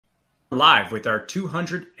Live with our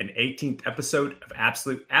 218th episode of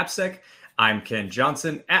Absolute AppSec. I'm Ken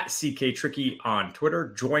Johnson at CK Tricky on Twitter,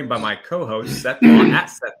 joined by my co-host Seth Maw at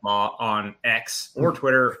Seth Maw on X or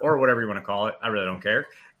Twitter or whatever you want to call it. I really don't care.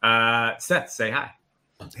 Seth, say hi.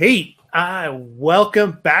 Hey,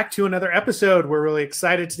 welcome back to another episode. We're really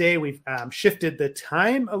excited today. We've shifted the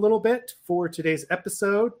time a little bit for today's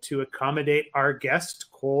episode to accommodate our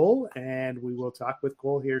guest, Cole, and we will talk with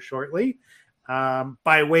Cole here shortly.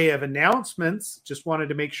 By way of announcements, just wanted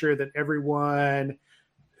to make sure that everyone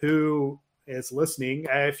who is listening,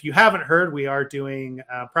 if you haven't heard, we are doing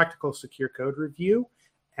a practical secure code review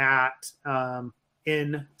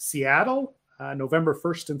in Seattle, November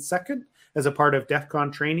 1st and 2nd as a part of DEF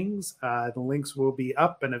CON trainings. The links will be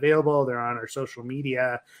up and available. They're on our social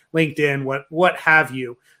media, LinkedIn, what have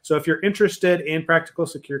you. So if you're interested in practical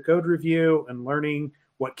secure code review and learning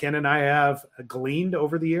what Ken and I have gleaned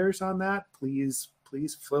over the years on that, please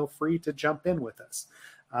feel free to jump in with us.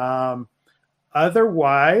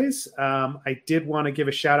 Otherwise, I did want to give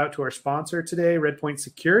a shout out to our sponsor today, Redpoint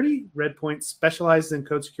Security. Redpoint specializes in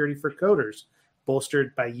code security for coders,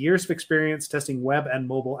 bolstered by years of experience testing web and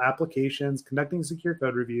mobile applications, conducting secure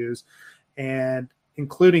code reviews, and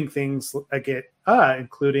including things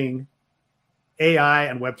including AI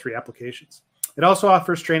and Web3 applications. It also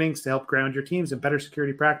offers trainings to help ground your teams in better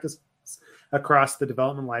security practices across the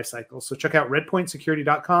development lifecycle. So check out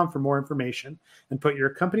redpointsecurity.com for more information and put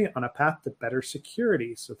your company on a path to better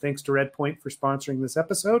security. So thanks to Redpoint for sponsoring this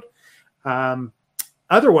episode.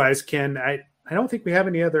 Otherwise, Ken, I don't think we have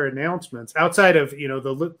any other announcements outside of,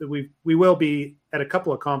 we will be at a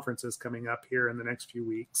couple of conferences coming up here in the next few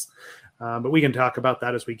weeks. But we can talk about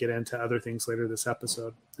that as we get into other things later this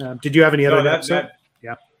episode. Did you have any other episode?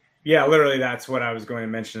 Yeah, literally that's what I was going to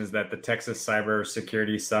mention, is that the Texas Cyber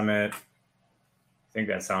Security Summit, I think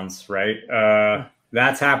that sounds right.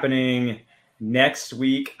 That's happening next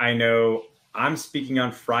week. I know I'm speaking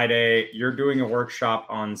on Friday. You're doing a workshop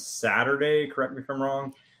on Saturday. Correct me if I'm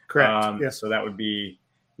wrong. Correct. Yes. So that would be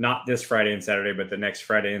not this Friday and Saturday, but the next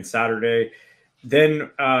Friday and Saturday.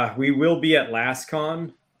 Then we will be at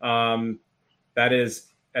LastCon. That is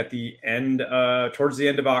at the end, towards the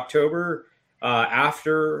end of October. Almost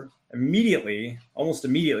immediately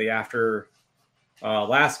after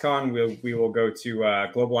LastCon, we will go to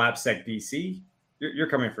Global AppSec DC. You're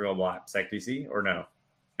coming for Global AppSec DC or no?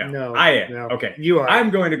 No, I am. No. Okay, you are.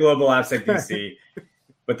 I'm going to Global AppSec DC,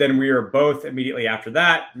 but then we are both immediately after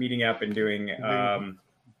that meeting up and doing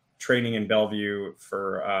training in Bellevue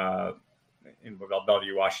in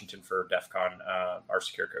Bellevue, Washington for DEF CON, our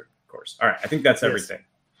secure code course. All right, I think that's everything.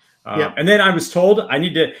 And then I was told I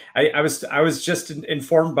was just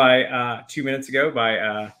informed by 2 minutes ago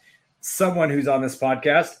by someone who's on this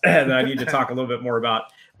podcast that I need to talk a little bit more about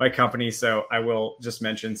my company. So I will just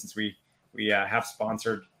mention, since we have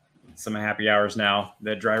sponsored some happy hours now,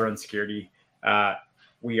 the Dry Run Security.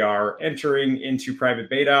 We are entering into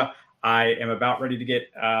private beta. I am about ready to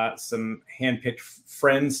get some handpicked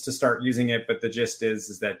friends to start using it. But the gist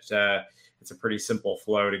is that it's a pretty simple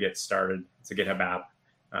flow to get started. It's a GitHub app.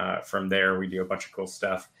 From there, we do a bunch of cool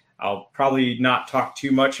stuff. I'll probably not talk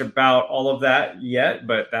too much about all of that yet,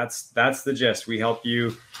 but that's the gist. We help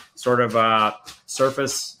you sort of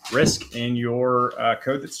surface risk in your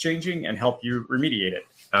code that's changing and help you remediate it.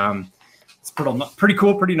 It's pretty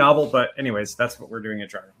cool, pretty novel. But anyways, that's what we're doing at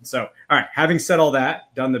Dry Run. So, all right, having said all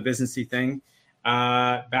that, done the businessy thing,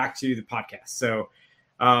 back to the podcast. So,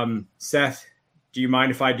 Seth, do you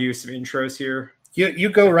mind if I do some intros here? You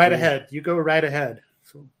go right ahead. You go right ahead.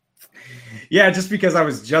 Yeah, just because I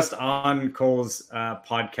was just on Cole's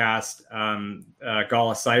podcast.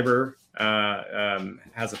 Gala Cyber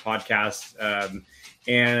has a podcast,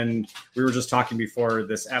 and we were just talking before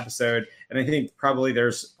this episode. And I think probably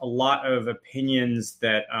there's a lot of opinions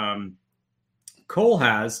that Cole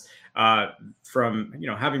has from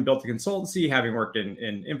having built a consultancy, having worked in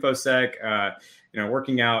InfoSec,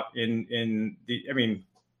 working out in the. I mean,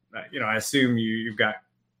 I assume you've got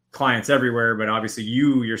clients everywhere, but obviously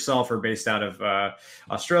you yourself are based out of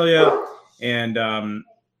Australia. And,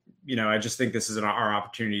 I just think this is our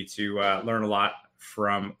opportunity to learn a lot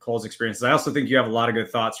from Cole's experiences. I also think you have a lot of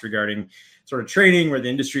good thoughts regarding sort of training, where the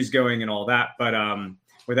industry is going and all that. But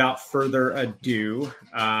without further ado,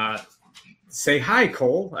 say hi,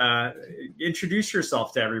 Cole. Introduce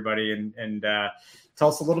yourself to everybody and tell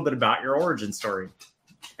us a little bit about your origin story.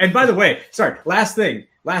 And by the way, last thing,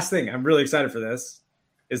 I'm really excited for this,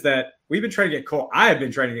 is that we've been trying to get Cole. I have been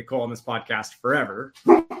trying to get Cole on this podcast forever.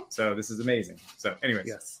 So this is amazing. So anyways,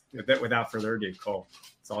 yes. Without further ado, Cole,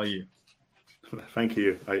 it's all you. Thank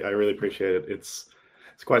you. I really appreciate it. It's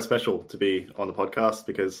quite special to be on the podcast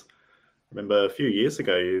because remember a few years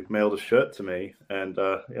ago you mailed a shirt to me, and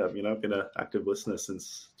I've been an active listener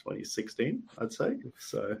since 2016, I'd say.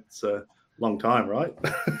 So it's a long time, right?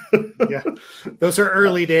 Yeah, those are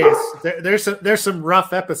early days. There's some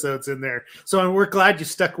rough episodes in there, so we're glad you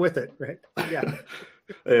stuck with it, right? Yeah.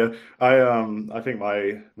 Yeah, I think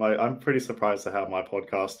I'm pretty surprised at how my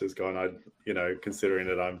podcast is going. Considering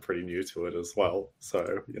that I'm pretty new to it as well.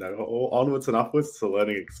 So all onwards and upwards. It's a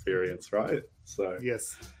learning experience, right? So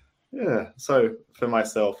yes, yeah. So for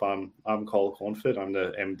myself, I'm Cole Cornford. I'm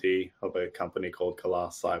the MD of a company called Galah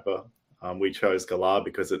Cyber. We chose Galah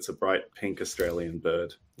because it's a bright pink Australian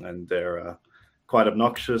bird, and they're quite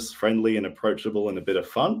obnoxious, friendly, and approachable, and a bit of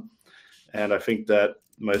fun. And I think that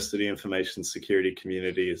most of the information security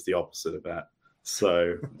community is the opposite of that.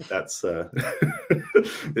 So that's a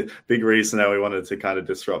big reason how we wanted to kind of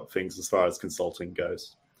disrupt things as far as consulting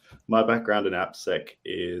goes. My background in AppSec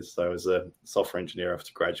is I was a software engineer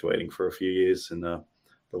after graduating for a few years in the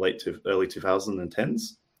early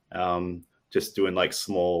 2010s, just doing like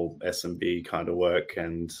small SMB kind of work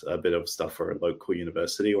and a bit of stuff for a local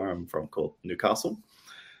university where I'm from called Newcastle.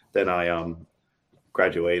 Then I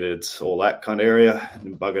graduated all that kind of area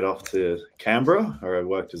and buggered off to Canberra, where I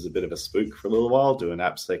worked as a bit of a spook for a little while doing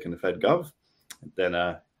AppSec and the FedGov.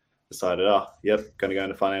 Then decided, going to go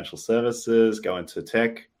into financial services, go into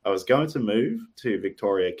tech. I was going to move to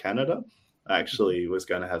Victoria, Canada. I actually was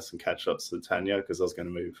going to have some catch-ups with Tanya because I was going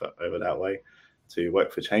to move over that way to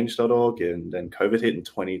work for change.org, and then COVID hit in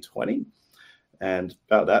 2020. And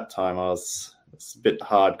about that time, it's a bit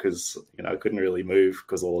hard because I couldn't really move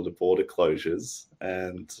because all of the border closures,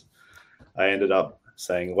 and I ended up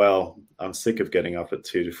saying, well, I'm sick of getting up at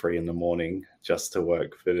 2 to 3 in the morning just to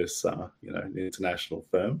work for this international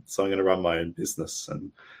firm, so I'm going to run my own business.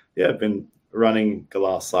 And I've been running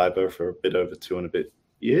Galah Cyber for a bit over 2 and a bit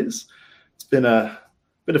years. It's been a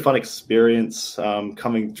bit of fun experience,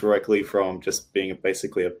 coming directly from just being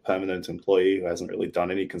basically a permanent employee who hasn't really done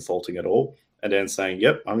any consulting at all, and then saying,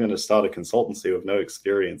 yep, I'm going to start a consultancy with no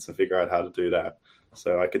experience and figure out how to do that.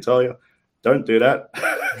 So I can tell you, don't do that.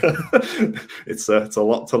 It's a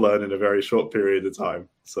lot to learn in a very short period of time.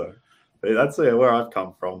 So that's where I've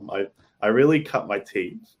come from. I really cut my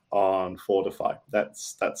teeth on Fortify.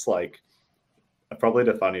 That's like probably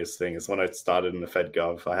the funniest thing is when I started in the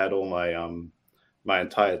FedGov, I had all my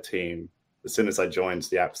entire team. As soon as I joined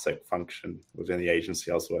the AppSec function within the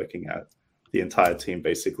agency I was working at, the entire team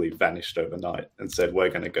basically vanished overnight and said, we're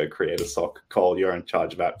going to go create a SOC. Cole, you're in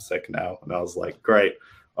charge of AppSec now. And I was like, great.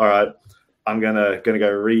 All right. I'm going to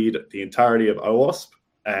go read the entirety of OWASP.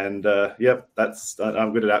 And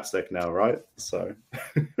I'm good at AppSec now, right? So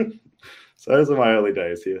so those are my early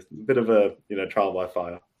days here. A bit of a trial by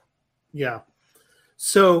fire. Yeah.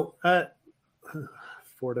 So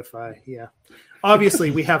Fortify, yeah. Obviously,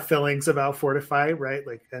 we have feelings about Fortify, right?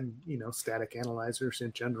 Like, and static analyzers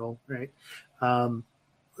in general, right?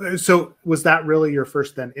 So, was that really your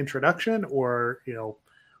first then introduction, or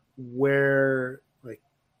where like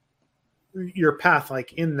your path,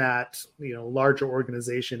 like in that larger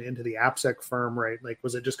organization into the AppSec firm, right? Like,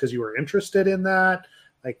 was it just because you were interested in that?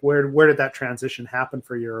 Like, where did that transition happen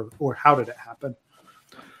for you, or how did it happen?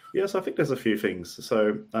 Yes, I think there's a few things.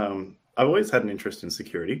 So, I've always had an interest in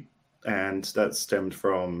security, and that stemmed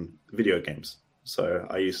from video games. So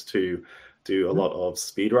I used to do a lot of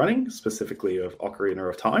speed running, specifically of Ocarina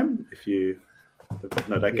of Time, if you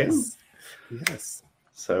know that game. Yes.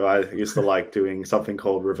 So I used to like doing something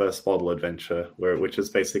called Reverse Bottle Adventure, which is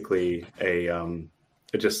basically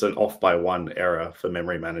just an off by one error for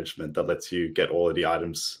memory management that lets you get all of the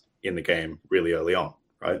items in the game really early on,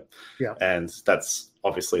 right? Yeah. And that's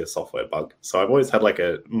obviously a software bug. So I've always had like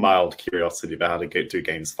a mild curiosity about how to do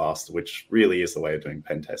games faster, which really is the way of doing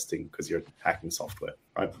pen testing because you're hacking software,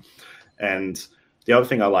 right? And the other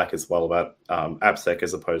thing I like as well about AppSec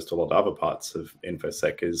as opposed to a lot of other parts of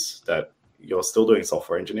InfoSec is that you're still doing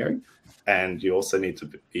software engineering, and you also need to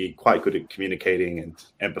be quite good at communicating and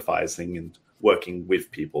empathizing and working with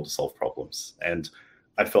people to solve problems. And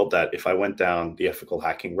I felt that if I went down the ethical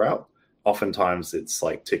hacking route, oftentimes it's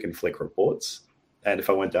like tick and flick reports. And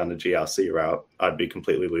if I went down the GRC route, I'd be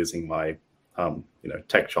completely losing my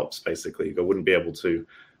tech chops, basically. I wouldn't be able to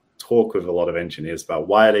talk with a lot of engineers about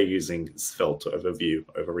why are they using Svelte over Vue,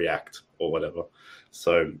 over React, or whatever.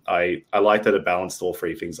 So I like that it balanced all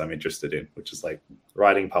three things I'm interested in, which is like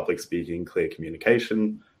writing, public speaking, clear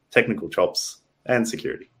communication, technical chops, and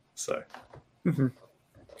security. So,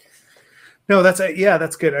 no,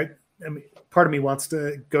 that's good. I mean, part of me wants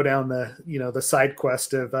to go down the side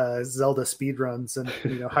quest of Zelda speedruns and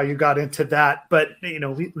how you got into that, but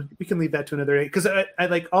we can leave that to another day, because I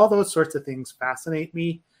like all those sorts of things fascinate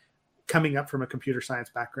me coming up from a computer science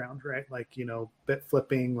background, right? Like, you know, bit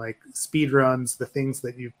flipping, like speed runs, the things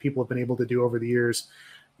that people have been able to do over the years,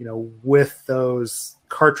 you know, with those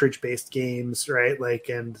cartridge-based games, right? Like,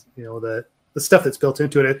 and, you know, the stuff that's built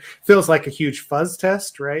into it, it feels like a huge fuzz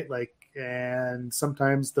test, right? Like, and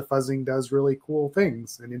sometimes the fuzzing does really cool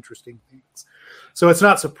things and interesting things. So it's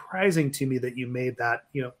not surprising to me that you made that,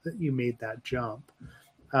 you know, that you made that jump.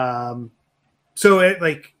 So it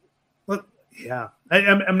like, look, yeah,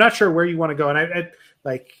 I'm not sure where you want to go. And I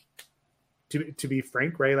like, to be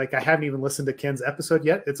frank, right? Like I haven't even listened to Ken's episode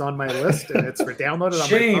yet. It's on my list and it's for downloaded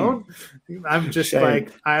on my phone. I'm just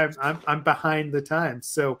like, I'm behind the times.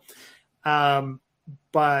 So,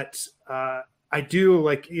 but I do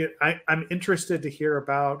like, I'm interested to hear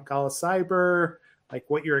about Gala Cyber, like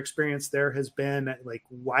what your experience there has been, like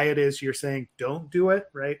why it is you're saying don't do it,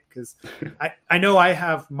 right? Because I know I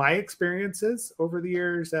have my experiences over the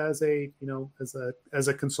years as a, you know, as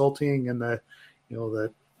a consulting and the, you know,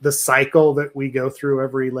 the cycle that we go through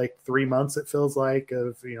every like 3 months, it feels like,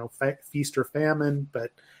 of, you know, feast or famine.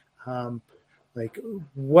 But like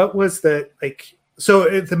what was the, like,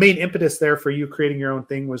 so the main impetus there for you creating your own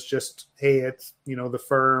thing was just, hey, it's, you know, the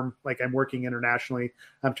firm, like I'm working internationally,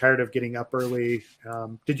 I'm tired of getting up early.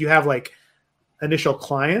 Did you have like initial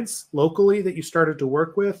clients locally that you started to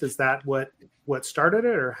work with? Is that what started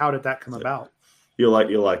it, or how did that come about? You'll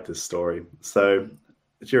like this story. So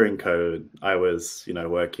during COVID, I was, you know,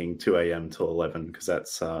 working 2 a.m. till 11 because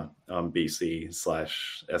that's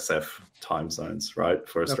BC/SF time zones, right,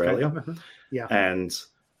 for Australia. Okay. Yeah. And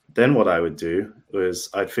then what I would do was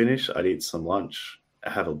I'd finish, I'd eat some lunch,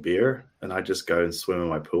 have a beer, and I'd just go and swim in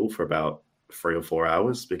my pool for about 3 or 4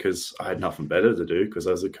 hours because I had nothing better to do because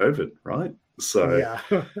I was at COVID, right? So, yeah.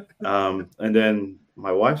 And then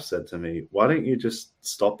my wife said to me, why don't you just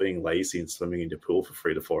stop being lazy and swimming in your pool for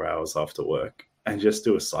 3 to 4 hours after work and just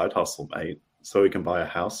do a side hustle, mate, so we can buy a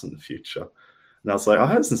house in the future? And I was like, oh,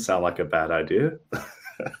 that doesn't sound like a bad idea.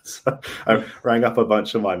 So I rang up a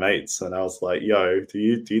bunch of my mates and I was like, yo, do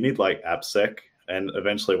you need like AppSec? And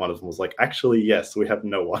eventually one of them was like, actually, yes, we have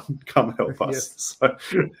no one. Come help us. Yes.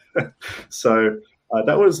 So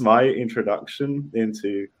that was my introduction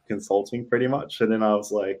into consulting pretty much. And then I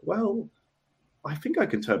was like, well, I think I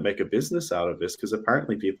can make a business out of this because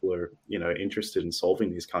apparently people are, you know, interested in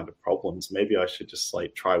solving these kind of problems. Maybe I should just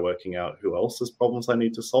like try working out who else's problems I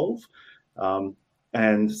need to solve.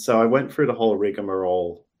 And so I went through the whole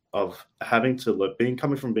rigmarole of having to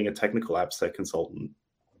coming from being a technical AppSec consultant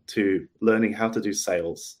to learning how to do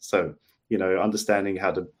sales. So, you know, understanding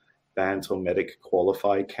how to BANT or MEDDIC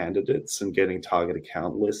qualify candidates and getting target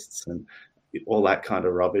account lists and all that kind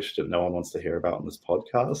of rubbish that no one wants to hear about on this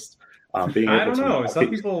podcast. I don't know.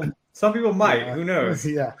 Some people might. Who knows?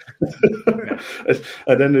 Yeah.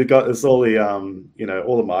 And then there's all the you know,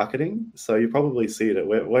 all the marketing. So you probably see that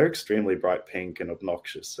we're extremely bright pink and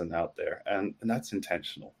obnoxious and out there, and that's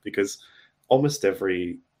intentional because almost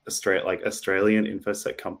every Australian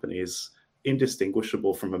infosec company is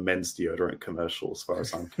indistinguishable from a men's deodorant commercial, as far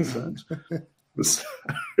as I'm concerned. So,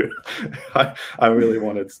 I really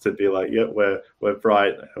wanted to be like, yeah, we're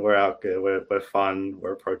bright, we're out there, we're fun,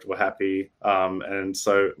 we're approachable, we're happy, and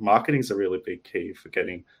so marketing's a really big key for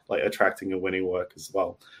getting like attracting and winning work as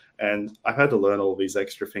well. And I've had to learn all these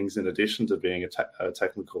extra things in addition to being a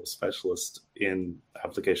technical specialist in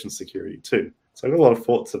application security too. So I've got a lot of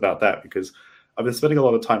thoughts about that because I've been spending a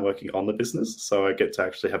lot of time working on the business, so I get to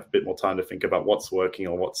actually have a bit more time to think about what's working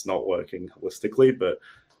or what's not working holistically. But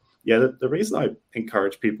yeah, the reason I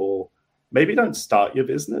encourage people, maybe don't start your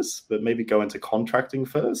business, but maybe go into contracting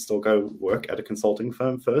first or go work at a consulting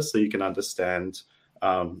firm first so you can understand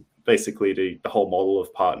basically the whole model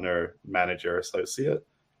of partner, manager, associate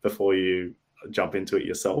before you jump into it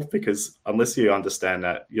yourself. Because unless you understand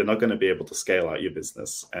that, you're not going to be able to scale out your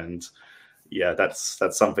business. And yeah, that's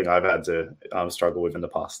something I've had to struggle with in the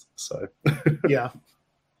past. So yeah,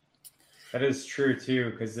 that is true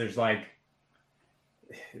too. Because there's like,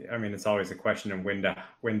 I mean, it's always a question of when to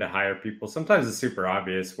hire people. Sometimes it's super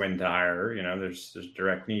obvious when to hire. You know, there's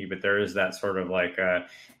direct need, but there is that sort of like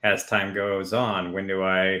as time goes on, when do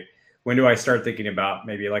I start thinking about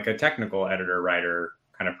maybe like a technical editor writer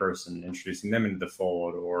kind of person, introducing them into the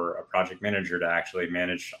fold, or a project manager to actually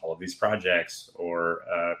manage all of these projects, or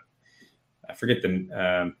I forget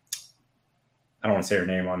the I don't want to say her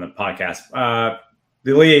name on the podcast.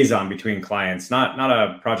 The liaison between clients, not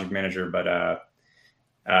a project manager, but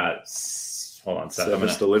hold on,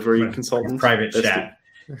 service delivery consultant, private chat.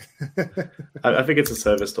 I think it's a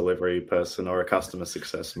service delivery person or a customer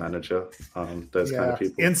success manager. Those kind of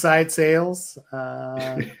people. Inside sales.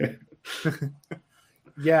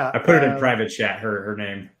 Yeah, I put it in private chat. Her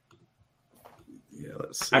name.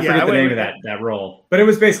 let's see. I forget the name of that role, but it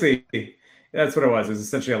was basically that's what it was. It was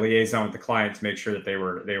essentially a liaison with the client to make sure that they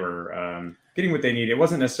were getting what they need. It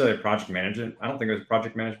wasn't necessarily a project management. I don't think it was a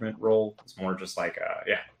project management role. It's more just like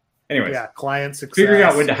Anyways, client success, figuring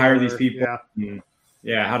out when to hire these people.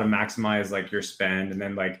 How to maximize like your spend, and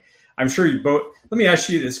then like I'm sure you both. Let me ask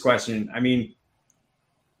you this question. I mean,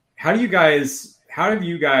 how have you guys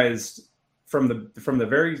from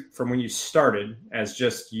when you started as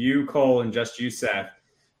just you, Cole, and just you, Seth,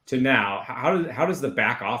 to now, how does the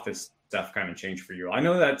back office stuff kind of change for you? I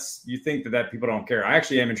know you think that people don't care. I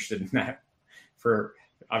actually am interested in that for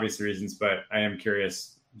obvious reasons, but I am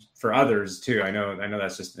curious for others too. I know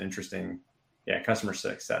that's just an interesting, customer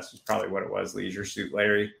success is probably what it was. Leisure Suit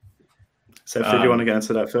Larry. Seth, do you want to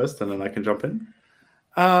answer that first, and then I can jump in?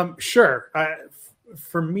 Sure.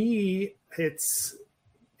 For me, it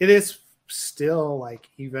is still like,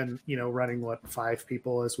 even, running 5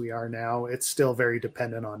 people as we are now, it's still very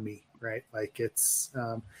dependent on me, right? Like it's,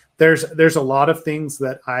 there's a lot of things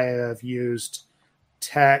that I have used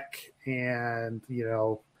tech and,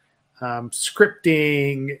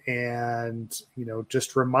 scripting and,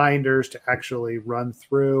 just reminders to actually run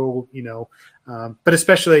through, but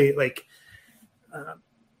especially like,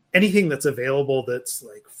 anything that's available that's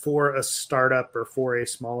like for a startup or for a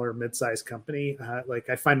smaller mid-sized company, like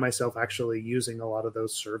I find myself actually using a lot of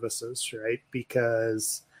those services, right?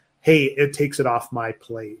 Because, hey, it takes it off my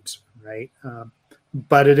plate, right?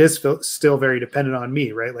 But it is still very dependent on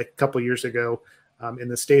me, right? Like a couple of years ago in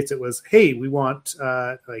the States, it was, hey, we want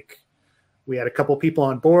we had a couple people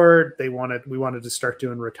on board. We wanted to start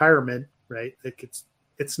doing retirement, right? Like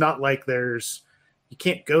it's not like you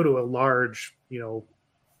can't go to a large,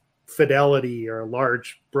 Fidelity or a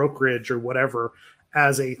large brokerage or whatever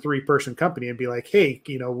as a 3-person company and be like, hey,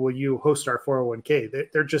 will you host our 401k?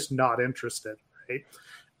 They're just not interested, right?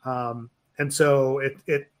 And so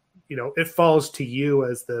it falls to you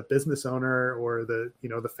as the business owner or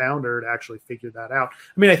the founder to actually figure that out.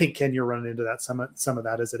 I mean, I think, Ken, you're running into that some of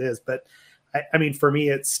that as it is, but I mean, for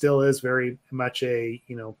me, it still is very much a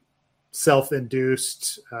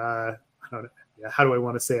self-induced. I don't know. How do I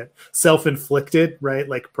want to say it? Self-inflicted, right?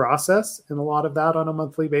 Like process in a lot of that on a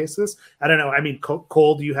monthly basis. I don't know. I mean,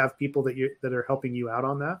 Cole, do you have people that are helping you out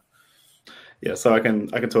on that? Yeah, so I can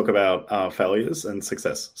talk about failures and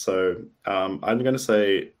success. So I'm going to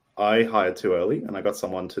say I hired too early, and I got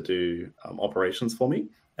someone to do operations for me,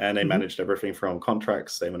 and they managed everything from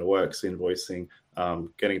contracts, statement of works, invoicing,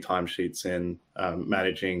 getting timesheets in,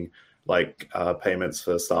 managing like payments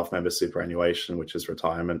for staff member superannuation, which is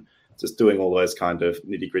retirement. Just doing all those kind of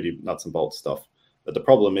nitty gritty nuts and bolts stuff. But the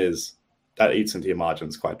problem is that eats into your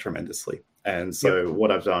margins quite tremendously. And so what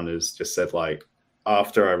I've done is just said, like,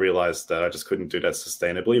 after I realized that I just couldn't do that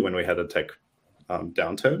sustainably when we had a tech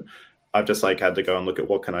downturn, I've just like had to go and look at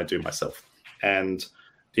what can I do myself. And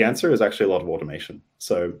the answer is actually a lot of automation.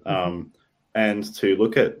 So, and to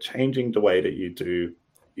look at changing the way that you do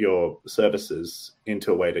your services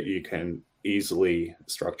into a way that you can easily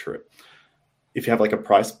structure it. If you have like a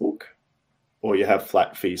price book or you have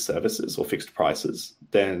flat fee services or fixed prices,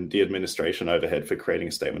 then the administration overhead for creating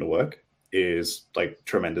a statement of work is like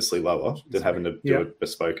tremendously lower than having to do it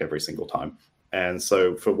bespoke every single time. And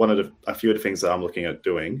so for a few of the things that I'm looking at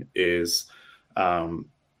doing is,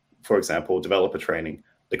 for example, developer training.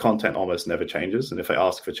 The content almost never changes. And if I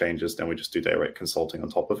ask for changes, then we just do direct consulting on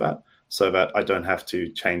top of that so that I don't have to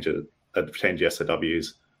change the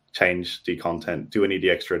SOWs, change the content, do any of the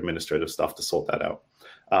extra administrative stuff to sort that out.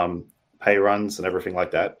 Pay runs and everything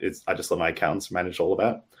like that. I just let my accountants manage all of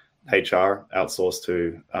that. HR outsourced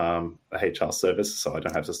to a HR service, so I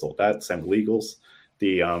don't have to sort that. Same with legals.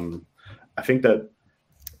 I think that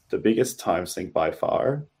the biggest time sink by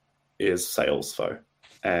far is sales though.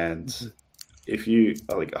 And if you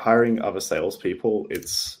are like hiring other salespeople,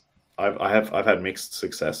 I've had mixed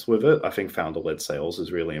success with it. I think founder-led sales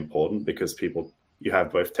is really important because you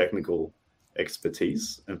have both technical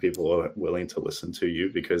expertise and people are willing to listen to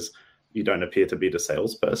you because you don't appear to be the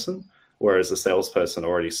salesperson, whereas the salesperson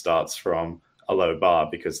already starts from a low bar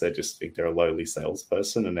because they just think they're a lowly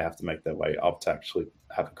salesperson and they have to make their way up to actually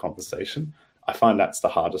have a conversation. I find that's the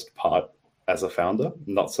hardest part as a founder,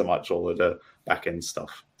 not so much all of the back-end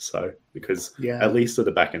stuff. So because at least with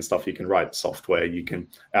the back-end stuff, you can write software, you can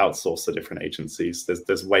outsource to different agencies.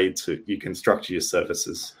 There's you can structure your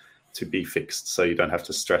services to be fixed so you don't have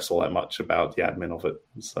to stress all that much about the admin of it.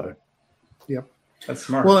 So that's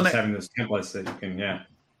smart. Well, just having those templates that you can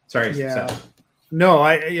sorry. No,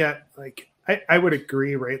 I would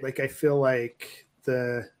agree, right? Like I feel like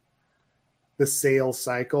the sales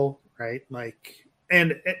cycle, right? Like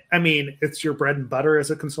and I mean, it's your bread and butter as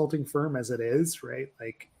a consulting firm as it is, right?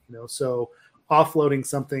 Like, so offloading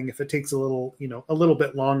something, if it takes a little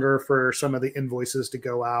bit longer for some of the invoices to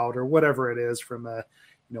go out or whatever it is from a,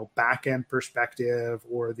 back end perspective,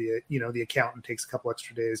 or the accountant takes a couple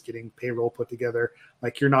extra days getting payroll put together,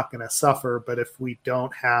 like, you're not going to suffer. But if we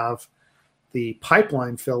don't have the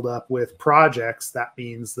pipeline filled up with projects, that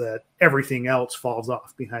means that everything else falls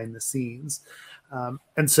off behind the scenes.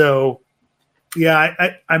 And so, yeah,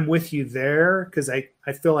 I'm with you there, because I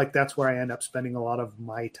feel like that's where I end up spending a lot of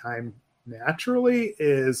my time naturally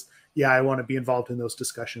is, I want to be involved in those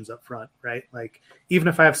discussions up front, right? Like, even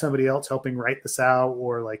if I have somebody else helping write the SAL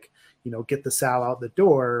or like, get the SAL out the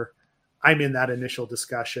door, I'm in that initial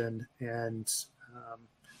discussion. And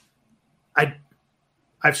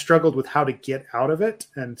I've struggled with how to get out of it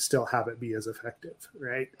and still have it be as effective,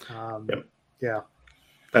 right? Yep. Yeah.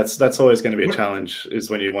 That's always going to be a challenge, is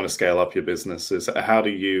when you want to scale up your business, is how do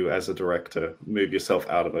you as a director move yourself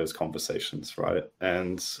out of those conversations, right?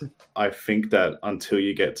 And I think that until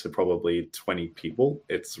you get to probably 20 people,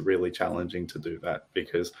 it's really challenging to do that,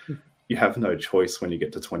 because you have no choice. When you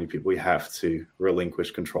get to 20 people, you have to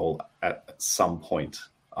relinquish control at some point.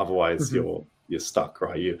 Otherwise, you're stuck,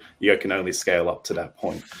 right? You can only scale up to that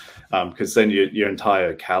point, because then your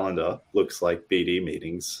entire calendar looks like BD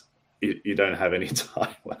meetings. You don't have any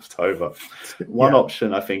time left over. One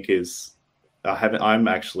option, I think, is I'm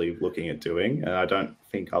actually looking at doing, and I don't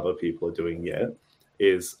think other people are doing yet,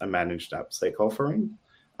 is a managed AppSec offering.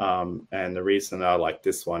 And the reason I like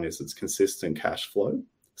this one is it's consistent cash flow.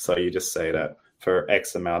 So you just say that for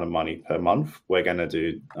X amount of money per month, we're going to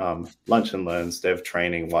do lunch and learns, dev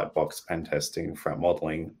training, white box pen testing, threat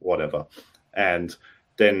modeling, whatever. And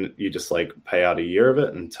then you just like pay out a year of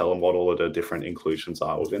it and tell them what all of the different inclusions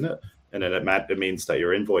are within it. And then it means that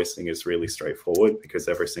your invoicing is really straightforward, because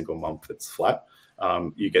every single month it's flat.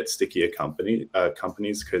 You get stickier companies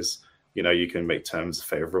because, you can make terms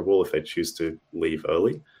favorable if they choose to leave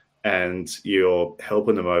early. And you're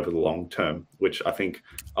helping them over the long term, which I think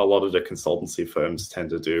a lot of the consultancy firms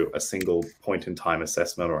tend to do a single point in time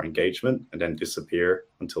assessment or engagement and then disappear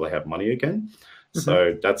until they have money again.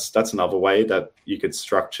 So that's another way that you could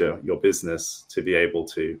structure your business to be able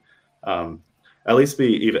to at least be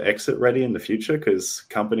either exit ready in the future, because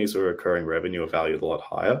companies with recurring revenue are valued a lot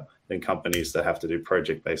higher than companies that have to do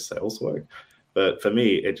project-based sales work. But for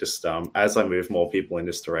me, it just, as I move more people in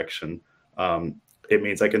this direction, it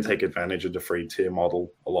means I can take advantage of the free tier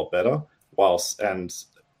model a lot better, and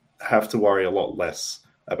have to worry a lot less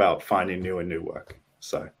about finding new work.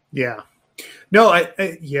 So, yeah. No,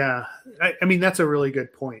 I mean, that's a really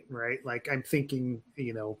good point, right? Like, I'm thinking,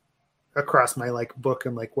 across my like book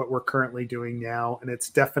and like what we're currently doing now. And it's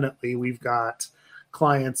definitely, we've got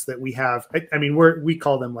clients that we have, I mean, we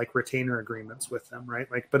call them like retainer agreements with them,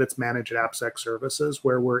 right? Like, but it's managed AppSec services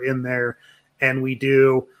where we're in there and we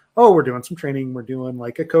do, we're doing some training. We're doing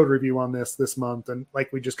like a code review on this month. And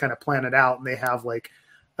like, we just kind of plan it out, and they have like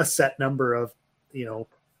a set number of,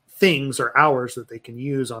 things or hours that they can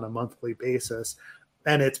use on a monthly basis.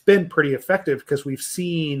 And it's been pretty effective, because we've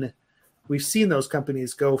seen those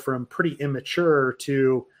companies go from pretty immature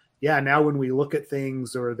to, now when we look at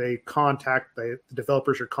things, or the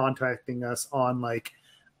developers are contacting us on like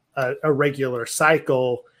a regular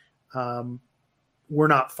cycle, we're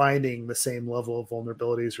not finding the same level of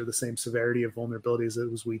vulnerabilities or the same severity of vulnerabilities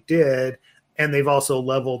as we did. And they've also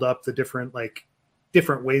leveled up the different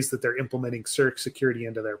ways that they're implementing security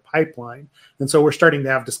into their pipeline. And so we're starting to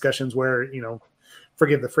have discussions where,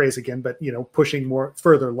 forgive the phrase again, but, pushing more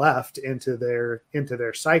further left into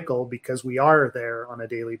their cycle, because we are there on a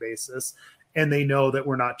daily basis, and they know that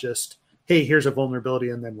we're not just, hey, here's a vulnerability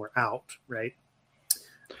and then we're out. Right.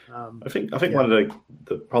 I think one of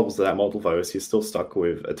the problems of that model, though, is you're still stuck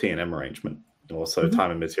with a T&M arrangement, and also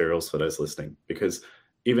time and materials for those listening, because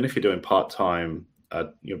even if you're doing part-time,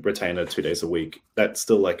 retainer 2 days a week, that's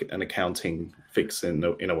still like an accounting fix in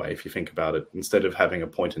a way, if you think about it. Instead of having a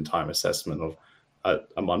point in time assessment of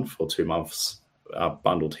a month or 2 months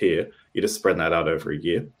bundled here, you're just spreading that out over a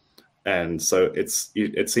year. And so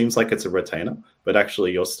it seems like it's a retainer, but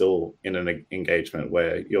actually you're still in an engagement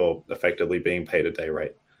where you're effectively being paid a day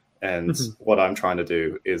rate. And what I'm trying to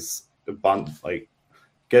do is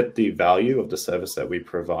get the value of the service that we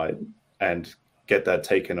provide and get that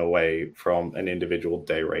taken away from an individual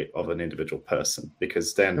day rate of an individual person,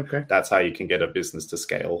 because then that's how you can get a business to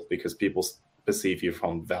scale, because people perceive you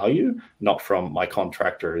from value, not from my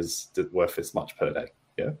contractor is worth this much per day.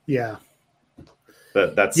 Yeah.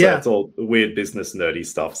 But that's all weird business nerdy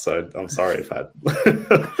stuff. So I'm sorry if that.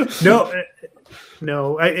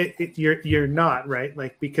 No, you're not right.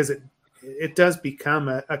 Like, because it does become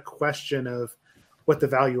a question of what the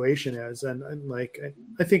valuation is. And like,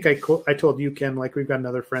 I think I told you, Ken, like we've got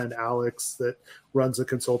another friend, Alex, that runs a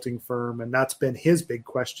consulting firm. And that's been his big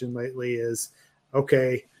question lately is,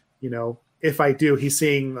 okay, if I do, he's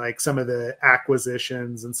seeing like some of the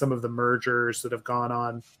acquisitions and some of the mergers that have gone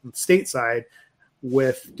on stateside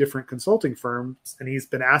with different consulting firms. And he's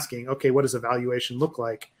been asking, okay, what does a valuation look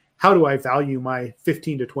like? How do I value my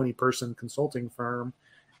 15 to 20 person consulting firm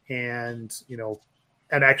and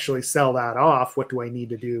actually sell that off? What do I need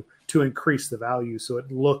to do to increase the value so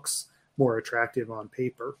it looks more attractive on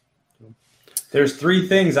paper? There's 3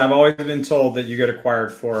 things I've always been told that you get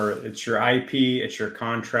acquired for. It's your IP, it's your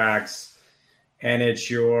contracts, and it's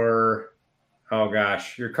your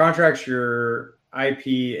contracts, your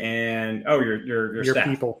IP, and your staff.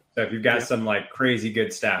 People. So if you've got some like crazy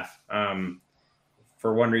good staff,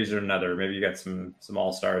 for one reason or another, maybe you got some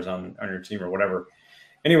all-stars on your team or whatever.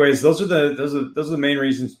 Anyways, those are the main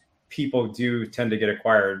reasons people do tend to get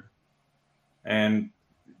acquired. And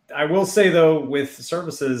I will say though, with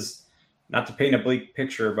services, not to paint a bleak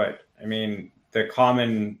picture, but I mean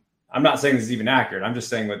I'm not saying this is even accurate. I'm just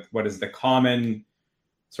saying what is the common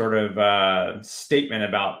sort of statement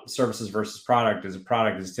about services versus product is a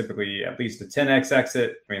product is typically at least a 10x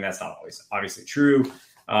exit. I mean, that's not always obviously true,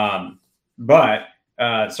 but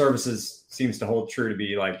services seems to hold true to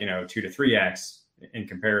be like 2 to 3x in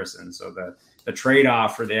comparison. So the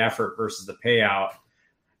trade-off for the effort versus the payout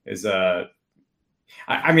is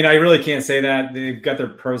I mean, I really can't say that. They've got their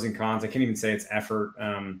pros and cons. I can't even say it's effort.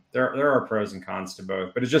 There are pros and cons to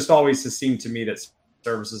both, but it just always has seemed to me that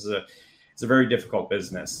services is a very difficult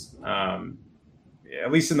business, at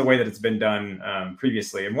least in the way that it's been done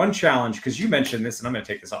previously. And one challenge, because you mentioned this, and I'm going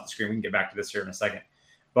to take this off the screen. We can get back to this here in a second.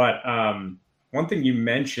 But one thing you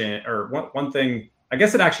mentioned, or one thing, I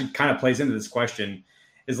guess it actually kind of plays into this question,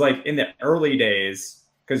 is like in the early days,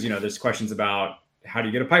 because there's questions about how do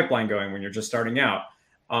you get a pipeline going when you're just starting out.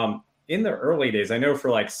 In the early days, I know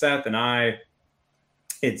for like Seth and I,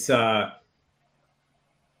 it's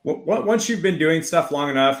once you've been doing stuff long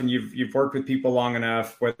enough and you've worked with people long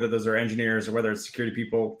enough, whether those are engineers or whether it's security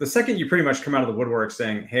people, the second you pretty much come out of the woodwork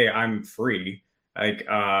saying, "Hey, I'm free," like,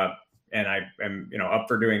 and I am, up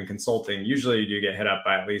for doing consulting, usually you do get hit up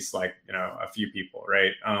by at least like, a few people,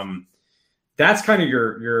 right? That's kind of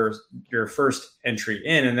your first entry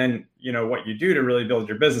in. And then, what you do to really build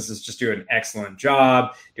your business is just do an excellent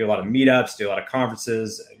job, do a lot of meetups, do a lot of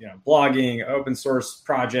conferences, blogging, open source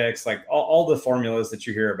projects, like all the formulas that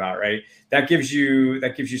you hear about, right? That gives you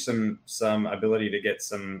some ability to get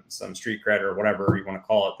some street cred or whatever you want to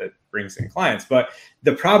call it that brings in clients. But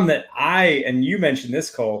the problem that and you mentioned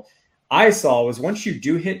this, Cole, I saw was once you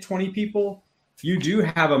do hit 20 people, you do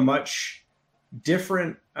have a much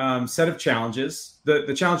different set of challenges.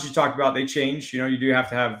 The challenges you talked about, they change. You do have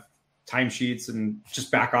to have timesheets and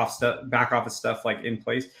just back office stuff like in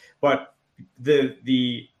place. But the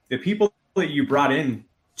people that you brought in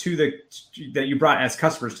that you brought as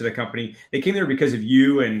customers to the company, they came there because of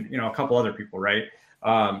you and a couple other people, right?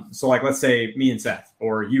 So like let's say me and Seth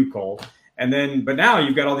or you, Cole. But now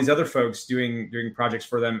you've got all these other folks doing projects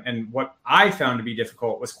for them. And what I found to be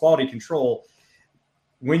difficult was quality control.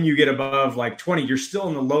 When you get above like 20, you're still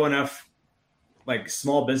in the low enough, like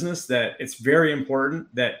small business that it's very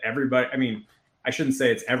important that everybody, I mean, I shouldn't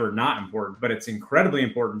say it's ever not important, but it's incredibly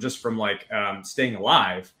important just from like staying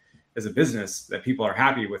alive as a business that people are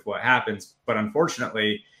happy with what happens. But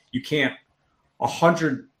unfortunately, you can't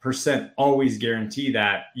 100% always guarantee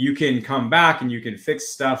that. You can come back and you can fix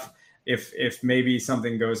stuff if maybe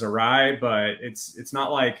something goes awry, but it's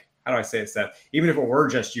not like, how do I say it, Seth? Even if it were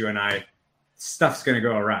just you and I, stuff's going to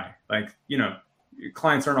go awry. Like, your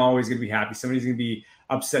clients aren't always going to be happy. Somebody's going to be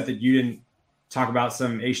upset that you didn't talk about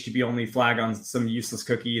some HTTP only flag on some useless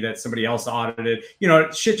cookie that somebody else audited.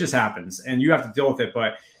 Shit just happens and you have to deal with it.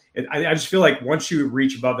 But I just feel like once you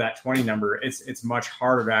reach above that 20 number, it's much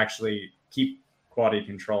harder to actually keep quality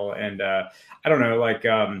control. And I don't know, like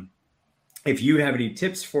if you have any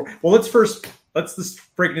tips let's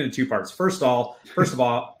just break it into 2 parts. First of all,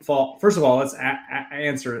 let's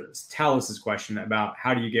answer Talos's question about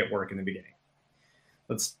how do you get work in the beginning.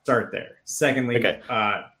 Let's start there. Secondly, okay.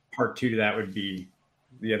 Part 2 to that would be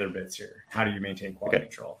the other bits here. How do you maintain quality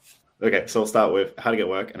control? Okay, so we'll start with how to get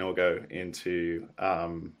work, and then we'll go into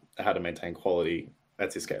how to maintain quality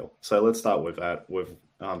at scale. So let's start with that, with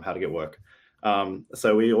how to get work.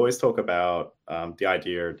 So we always talk about the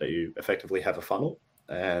idea that you effectively have a funnel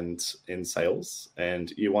and in sales,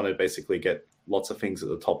 and you want to basically get lots of things at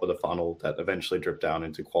the top of the funnel that eventually drip down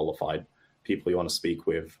into qualified people you want to speak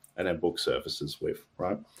with and then book services with,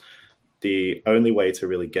 right? the only way to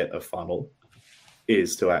really get a funnel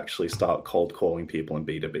is to actually start cold calling people in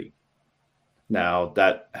B2B. Now,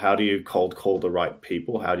 how do you cold call the right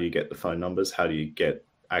people? How do you get the phone numbers? How do you get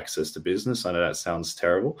access to business? I know that sounds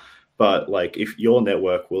terrible, but like if your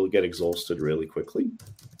network will get exhausted really quickly,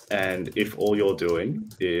 and if all you're doing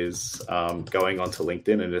is going onto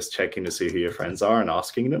LinkedIn and just checking to see who your friends are and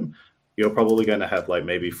asking them, you're probably going to have like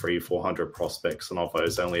maybe 300-400 prospects, and of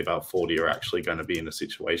those, only about 40 are actually going to be in a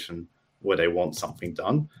situation where they want something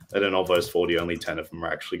done. And then of those 40, only 10 of them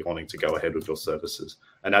are actually wanting to go ahead with your services.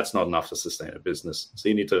 And that's not enough to sustain a business. So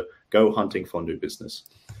you need to go hunting for new business.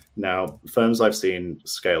 Now, firms I've seen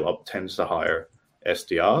scale up tend to hire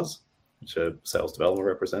SDRs, which are sales development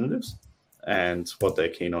representatives. And what they're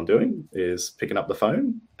keen on doing is picking up the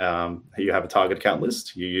phone. You have a target account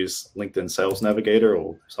list. You use LinkedIn Sales Navigator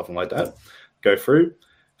or something like that. Go through,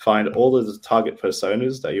 find all of the target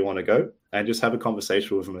personas that you want to go, and just have a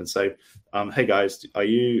conversation with them and say, hey guys,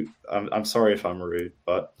 I'm sorry if I'm rude,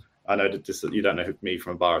 but I know that you don't know me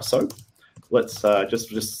from a bar of soap. Let's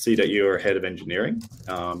just see that you're head of engineering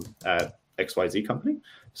at XYZ company.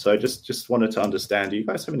 So just wanted to understand, do you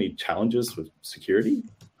guys have any challenges with security?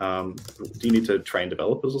 Do you need to train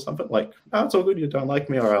developers or something? Like, oh, it's all good, you don't like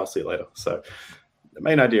me, or I'll see you later. So the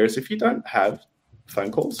main idea is if you don't have phone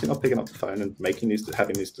calls, you're not picking up the phone and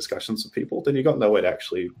having these discussions with people, then you've got no way to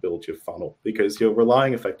actually build your funnel, because you're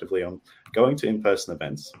relying effectively on going to in-person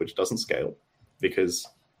events, which doesn't scale, because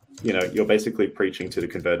you're basically preaching to the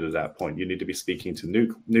converted at that point. You need to be speaking to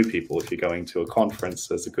new people. If you're going to a conference,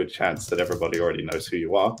 there's a good chance that everybody already knows who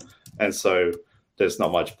you are, and so there's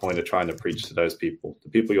not much point of trying to preach to those people. The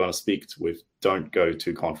people you want to speak with don't go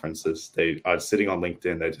to conferences. They are sitting on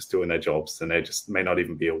LinkedIn, they're just doing their jobs, and they just may not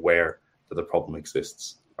even be aware that the problem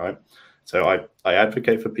exists, right? So I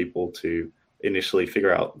advocate for people to initially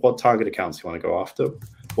figure out what target accounts you want to go after,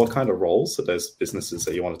 what kind of roles that those businesses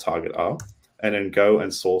that you want to target are, and then go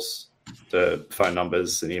and source the phone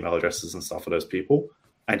numbers and email addresses and stuff for those people,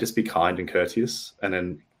 and just be kind and courteous. And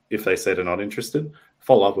then if they say they're not interested,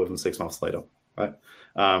 follow up with them 6 months later, right?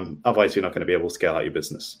 Otherwise, you're not going to be able to scale out your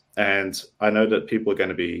business. And I know that people are going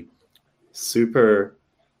to be super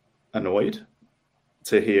annoyed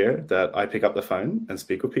to hear that I pick up the phone and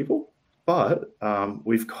speak with people, but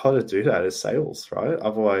we've got to do that as sales, right?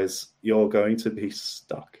 Otherwise, you're going to be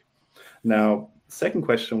stuck. Now, the second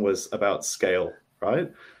question was about scale,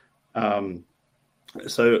 right?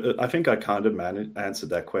 So I think I kind of answered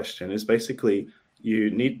that question. Is basically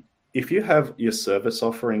if you have your service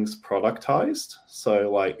offerings productized, so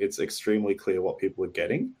like it's extremely clear what people are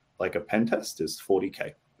getting, like a pen test is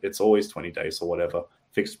 $40K. It's always 20 days or whatever,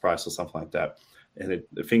 fixed price or something like that. And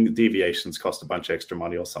I think deviations cost a bunch of extra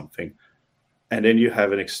money or something. And then you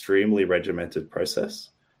have an extremely regimented process,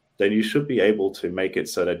 then you should be able to make it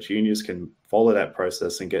so that juniors can follow that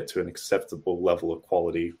process and get to an acceptable level of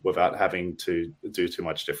quality without having to do too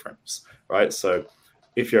much difference, right? So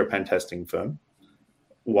if you're a pen testing firm,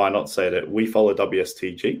 why not say that we follow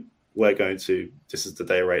WSTG? This is the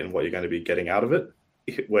day rate and what you're going to be getting out of it.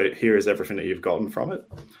 Here is everything that you've gotten from it.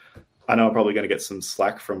 I know I'm probably going to get some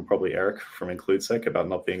slack from probably Eric from IncludeSec about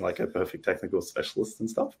not being like a perfect technical specialist and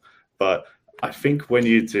stuff. But I think when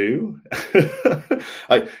you do,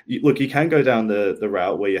 look, you can go down the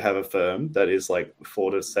route where you have a firm that is like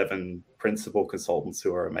 4 to 7 principal consultants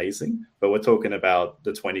who are amazing. But we're talking about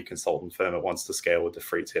the 20 consultant firm that wants to scale with the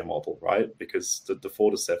free tier model, right? Because the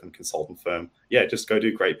 4 to 7 consultant firm, yeah, just go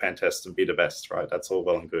do great pen tests and be the best, right? That's all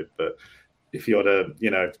well and good. But if you're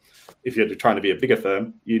trying to be a bigger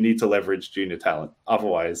firm, you need to leverage junior talent.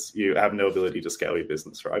 Otherwise, you have no ability to scale your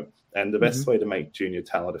business, right? And the best way to make junior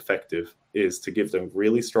talent effective is to give them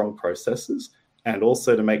really strong processes, and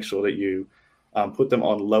also to make sure that you put them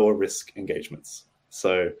on lower risk engagements.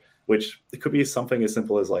 So, which it could be something as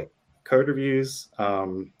simple as like code reviews,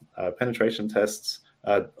 penetration tests,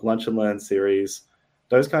 lunch and learn series,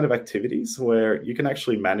 those kind of activities where you can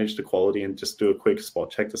actually manage the quality and just do a quick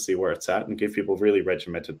spot check to see where it's at and give people really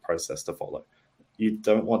regimented process to follow. You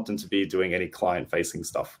don't want them to be doing any client-facing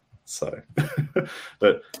stuff. So,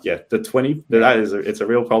 but yeah, it's a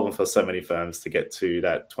real problem for so many firms to get to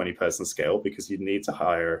that 20-person scale, because you need to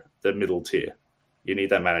hire the middle tier. You need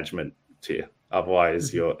that management tier.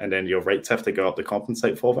 Otherwise, and then your rates have to go up to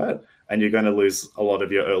compensate for that, and you're going to lose a lot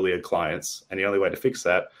of your earlier clients. And the only way to fix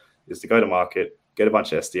that is to go to market, get a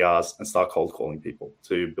bunch of SDRs, and start cold calling people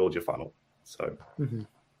to build your funnel. So,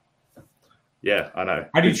 yeah, I know.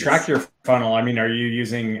 How do you track your funnel? I mean, are you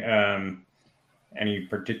using any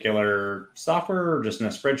particular software or just in a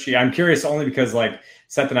spreadsheet? I'm curious only because like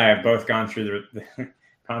Seth and I have both gone through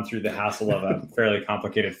the hassle of a fairly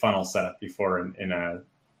complicated funnel setup before in a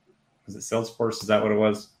Was it Salesforce? Is that what it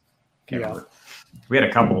was? Can't Yeah. remember. We had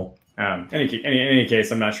a couple. Any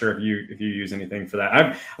case, I'm not sure if you use anything for that.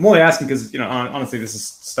 I'm only asking because honestly, this is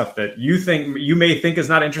stuff that you may think is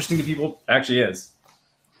not interesting to people. It actually is.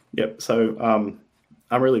 Yep. So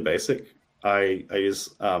I'm really basic. I use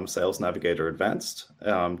Sales Navigator Advanced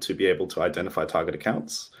to be able to identify target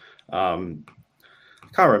accounts.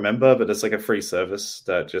 Can't remember, but it's like a free service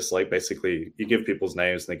that just like basically you give people's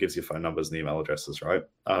names and it gives you phone numbers and email addresses, right?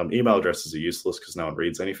 Email addresses are useless because no one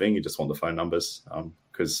reads anything. You just want the phone numbers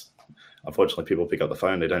because unfortunately people pick up the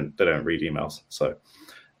phone. They don't read emails. So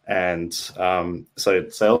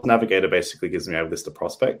Sales Navigator basically gives me a list of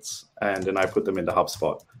prospects and then I put them into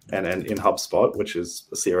HubSpot. And then in HubSpot, which is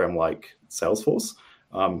a CRM like Salesforce,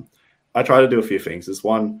 I try to do a few things. Is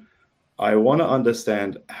one, I want to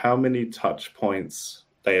understand how many touch points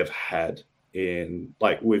they have had in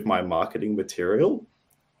with my marketing material.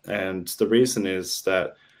 And the reason is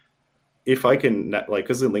that if I can,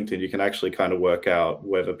 because in LinkedIn, you can actually kind of work out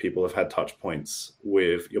whether people have had touch points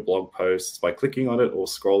with your blog posts by clicking on it or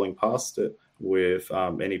scrolling past it, with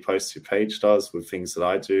any posts your page does, with things that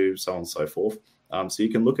I do, so on and so forth. So you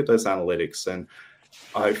can look at those analytics, and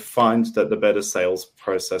I find that the better sales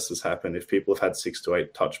processes happen if people have had 6 to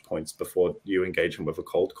 8 touch points before you engage them with a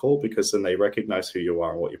cold call, because then they recognize who you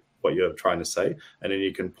are and what you're trying to say. And then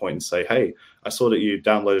you can point and say, hey, I saw that you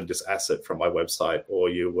downloaded this asset from my website, or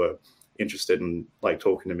you were interested in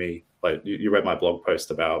talking to me, you read my blog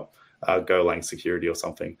post about Golang security or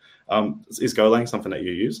something. Is Golang something that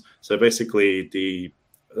you use? So basically the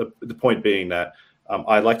point being that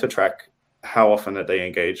I like to track how often that they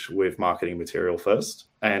engage with marketing material first,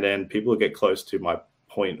 and then people get close to my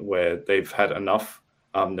point where they've had enough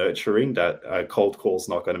nurturing that a cold call is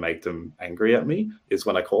not going to make them angry at me, is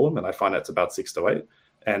when I call them, and I find that's about 6 to 8,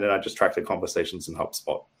 and then I just track the conversations in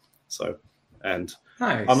HubSpot. So, and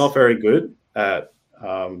nice. I'm not very good at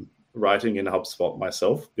writing in HubSpot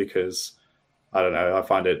myself because I don't know, I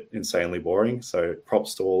find it insanely boring. So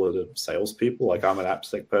props to all of the salespeople. I'm an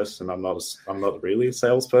AppSec person. I'm not really a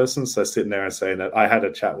salesperson. So sitting there and saying that I had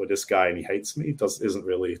a chat with this guy and he hates me isn't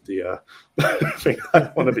really the thing I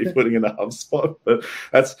want to be putting in the HubSpot. But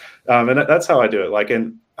that's how I do it.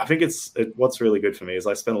 And I think what's really good for me is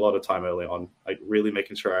I spend a lot of time early on, really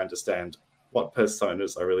making sure I understand what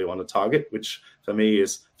personas I really want to target, which for me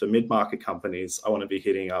is for mid-market companies. I want to be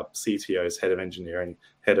hitting up CTOs, head of engineering,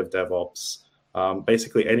 head of DevOps,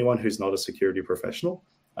 basically anyone who's not a security professional.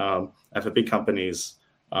 And for big companies,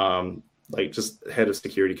 just head of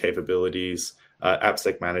security capabilities,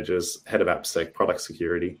 AppSec managers, head of AppSec, product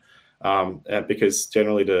security. Because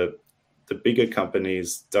generally the bigger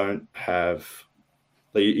companies don't have,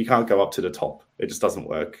 you can't go up to the top. It just doesn't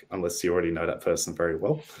work unless you already know that person very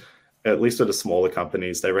well. At least with the smaller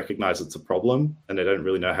companies, they recognize it's a problem and they don't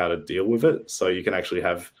really know how to deal with it. So you can actually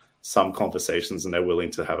have some conversations and they're willing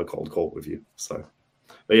to have a cold call with you. So,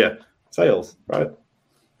 but yeah, sales, right?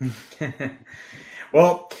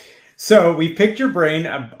 Well, so we picked your brain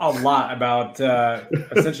a lot about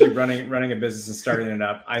essentially running a business and starting it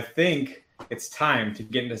up. I think it's time to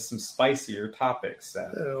get into some spicier topics.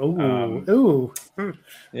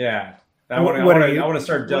 Yeah. I want to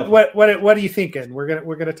start delving. What are you thinking?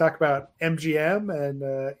 We're gonna talk about MGM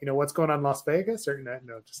and what's going on in Las Vegas, or no?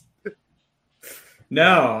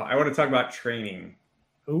 No, I want to talk about training.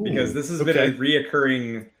 Because this has been a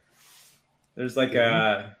reoccurring. There's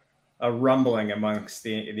a rumbling amongst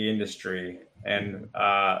the industry, and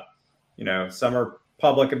some are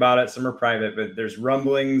public about it, some are private, but there's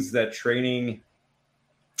rumblings that training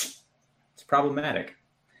is problematic,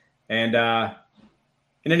 and.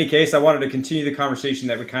 In any case, I wanted to continue the conversation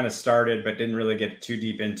that we kind of started, but didn't really get too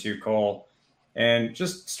deep into, Cole, and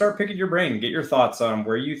just start picking your brain, get your thoughts on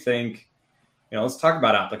where you think, let's talk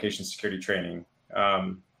about application security training,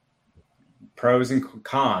 pros and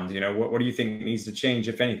cons. What do you think needs to change,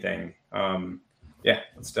 if anything?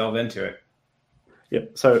 Let's delve into it. Yeah.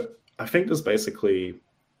 So I think there's basically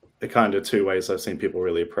the kind of 2 ways I've seen people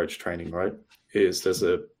really approach training, right? Is there's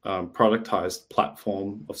a productized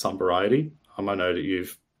platform of some variety. I know that you're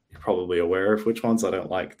probably aware of which ones. I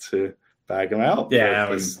don't like to bag them out.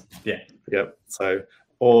 Yeah. Yep. So,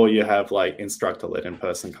 or you have instructor-led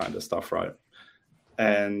in-person kind of stuff, right?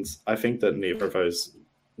 And I think that neither of those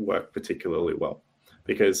work particularly well,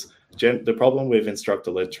 because the problem with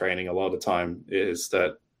instructor-led training a lot of time is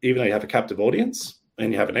that even though you have a captive audience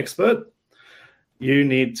and you have an expert, you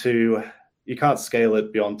can't scale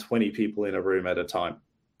it beyond 20 people in a room at a time.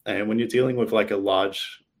 And when you're dealing with a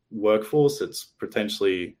large workforce that's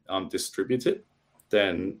potentially distributed,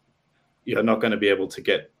 then you're not going to be able to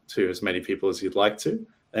get to as many people as you'd like to.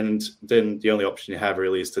 And then the only option you have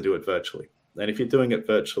really is to do it virtually. And if you're doing it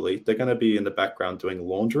virtually, they're going to be in the background doing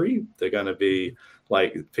laundry. They're going to be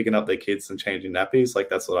like picking up their kids and changing nappies. Like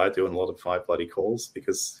that's what I do in a lot of my bloody calls,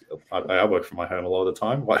 because I work from my home a lot of the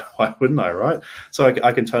time. Why wouldn't I, right? So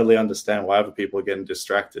I can totally understand why other people are getting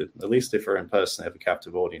distracted, at least if they're in person, have a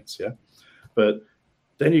captive audience, yeah? But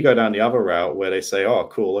then you go down the other route where they say, oh,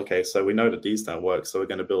 cool, okay, so we know that these don't work, so we're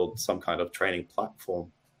going to build some kind of training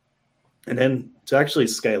platform. And then to actually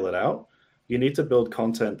scale it out, you need to build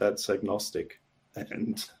content that's agnostic.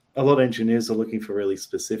 And a lot of engineers are looking for really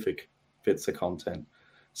specific bits of content.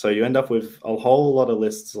 So you end up with a whole lot of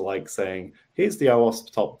lists like saying, here's the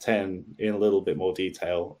OWASP top 10 in a little bit more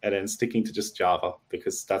detail, and then sticking to just Java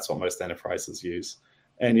because that's what most enterprises use.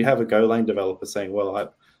 And you have a Golang developer saying,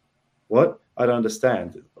 well, what? I don't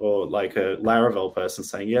understand. Or like a Laravel person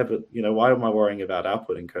saying, yeah, but why am I worrying about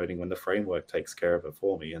output encoding when the framework takes care of it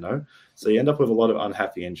for me, So you end up with a lot of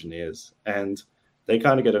unhappy engineers, and they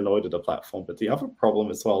kind of get annoyed at the platform. But the other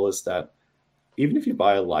problem as well is that even if you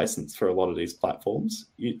buy a license for a lot of these platforms,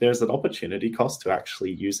 there's an opportunity cost to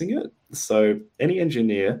actually using it. So any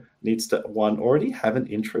engineer needs to, one, already have an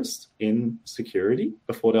interest in security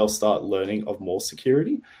before they'll start learning of more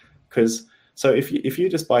security. So if you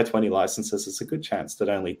just buy 20 licenses, it's a good chance that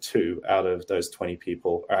only 2 out of those 20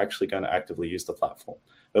 people are actually going to actively use the platform.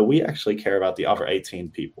 But we actually care about the other 18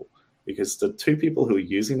 people, because the 2 people who are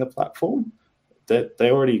using the platform,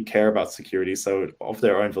 they already care about security. So of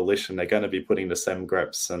their own volition, they're going to be putting the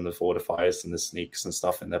SEMgreps and the fortifiers and the sneaks and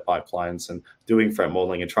stuff in their pipelines and doing threat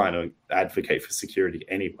modeling and trying to advocate for security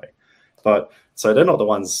anyway. But so they're not the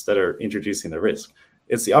ones that are introducing the risk.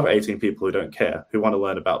 It's the other 18 people who don't care, who want to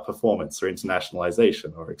learn about performance or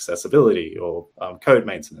internationalization or accessibility or code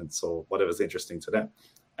maintenance or whatever's interesting to them.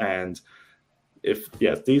 And if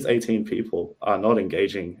these 18 people are not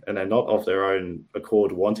engaging and they're not of their own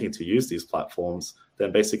accord wanting to use these platforms,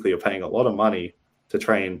 then basically you're paying a lot of money to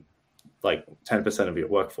train like 10% of your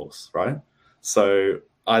workforce, right? So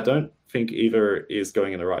I don't think either is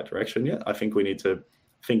going in the right direction yet. I think we need to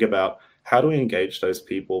think about, how do we engage those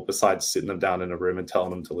people besides sitting them down in a room and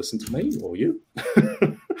telling them to listen to me or you?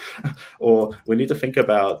 Or we need to think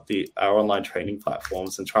about our online training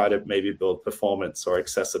platforms and try to maybe build performance or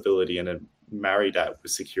accessibility and then marry that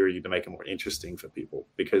with security to make it more interesting for people.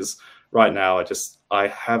 Because right now, I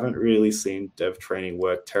haven't really seen dev training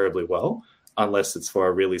work terribly well unless it's for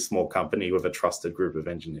a really small company with a trusted group of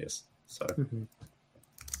engineers. So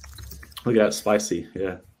look at that, spicy,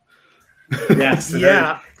 yeah. Yes,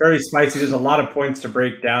 very, very spicy. There's a lot of points to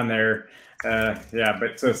break down there.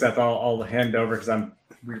 But so Seth, I'll hand over because I'm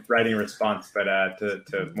writing a response, but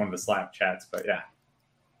to one of the Slack chats. But yeah.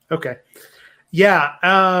 Okay.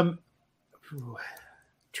 Yeah.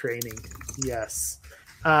 Training. Yes.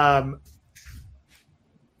 My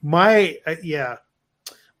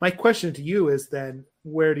question to you is then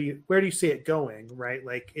where do you see it going? Right.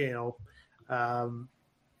 Like,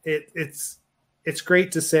 it's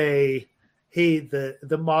great to say, hey,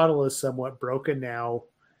 the model is somewhat broken now.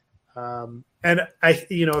 And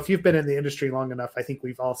if you've been in the industry long enough, I think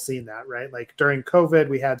we've all seen that, right? Like during COVID,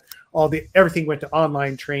 we had everything went to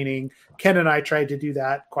online training. Ken and I tried to do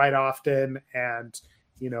that quite often. And,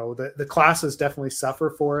 the classes definitely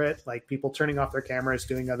suffer for it. Like people turning off their cameras,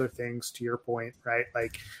 doing other things, to your point, right?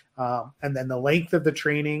 Like, and then the length of the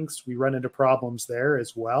trainings, we run into problems there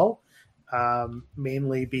as well.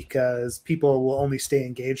 Mainly because people will only stay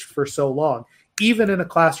engaged for so long. Even in a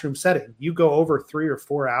classroom setting, you go over 3 or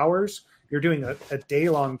 4 hours, you're doing a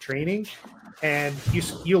day-long training, and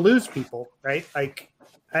you lose people, right? Like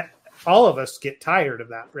all of us get tired of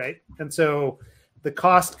that, right? And so the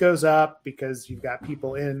cost goes up because you've got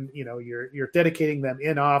people in, you're dedicating them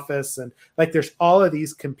in office, and like there's all of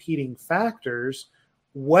these competing factors.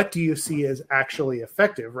 What do you see as actually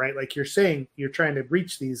effective, right? Like you're saying, you're trying to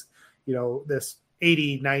reach these, this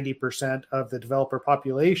 80-90% of the developer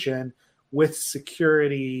population with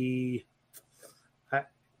security,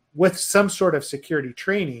 with some sort of security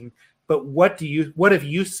training. But what have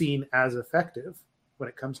you seen as effective when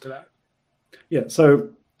it comes to that? Yeah, so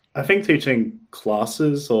I think teaching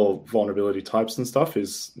classes or vulnerability types and stuff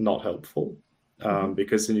is not helpful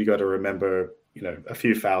because then you got to remember, a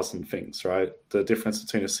few thousand things, right? The difference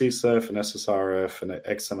between a CSRF, an SSRF, an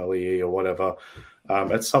XMLE or whatever.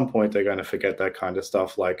 At some point, they're going to forget that kind of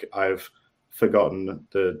stuff. Like I've forgotten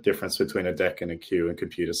the difference between a deck and a queue in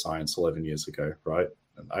computer science 11 years ago, right?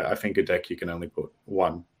 I think a deck, you can only put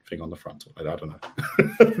one thing on the front. I don't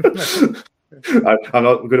know. I'm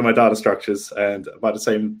not good at my data structures, and by the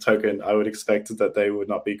same token, I would expect that they would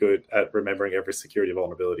not be good at remembering every security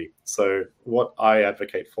vulnerability. So what I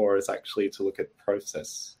advocate for is actually to look at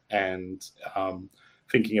process and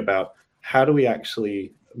thinking about how do we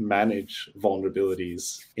actually manage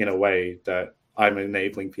vulnerabilities in a way that I'm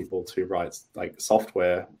enabling people to write like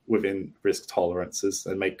software within risk tolerances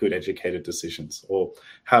and make good educated decisions? Or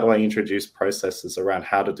how do I introduce processes around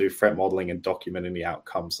how to do threat modeling and documenting the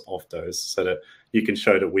outcomes of those so that you can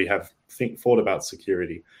show that we have thought about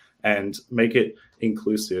security and make it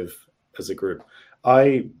inclusive as a group?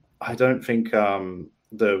 I don't think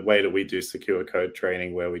the way that we do secure code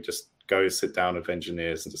training, where we just go sit down with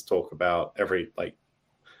engineers and just talk about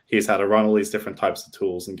here's how to run all these different types of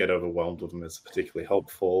tools and get overwhelmed with them is particularly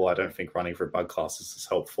helpful. I don't think running through bug classes is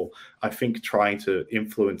helpful. I think trying to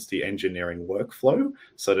influence the engineering workflow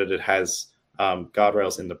so that it has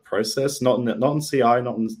guardrails in the process, not in CI,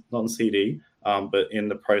 not in CD, but in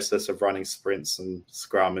the process of running sprints and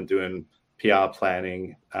Scrum and doing PI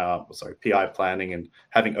planning and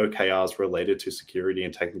having OKRs related to security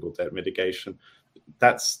and technical debt mitigation.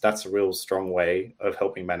 That's a real strong way of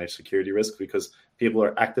helping manage security risk, because people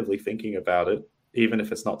are actively thinking about it, even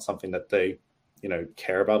if it's not something that they,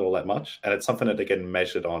 care about all that much, and it's something that they're getting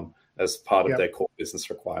measured on as part of their core business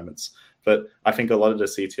requirements. But I think a lot of the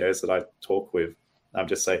CTOs that I talk with,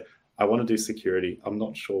 just say, I want to do security. I'm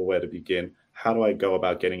not sure where to begin. How do I go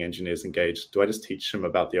about getting engineers engaged? Do I just teach them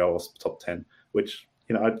about the OWASP top 10, which,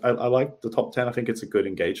 I like the top 10. I think it's a good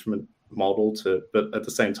engagement model but at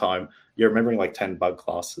the same time, you're remembering like 10 bug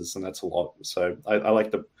classes, and that's a lot. So I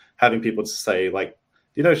like having people to say, like,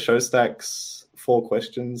 Showstack's 4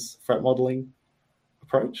 questions threat modeling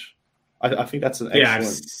approach? I think that's an excellent I've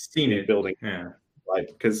seen it building, right?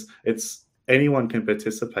 Because it's anyone can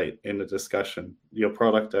participate in the discussion. Your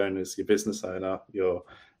product owners, your business owner, your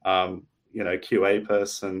QA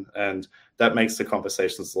person, and that makes the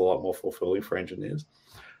conversations a lot more fulfilling for engineers.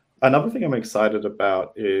 Another thing I'm excited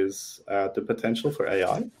about is the potential for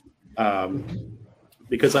AI,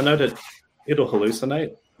 because I know that it'll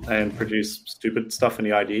hallucinate and produce stupid stuff in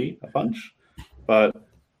the IDE a bunch. But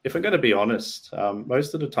if I'm going to be honest,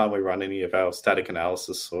 most of the time we run any of our static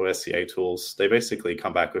analysis or SCA tools, they basically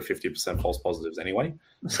come back with 50% false positives anyway.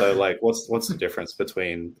 So like, what's the difference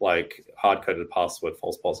between like hard-coded password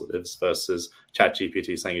false positives versus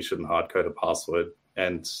ChatGPT saying you shouldn't hard-code a password?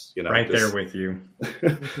 And there with you.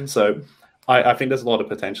 So I think there's a lot of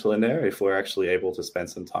potential in there if we're actually able to spend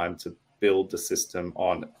some time to build the system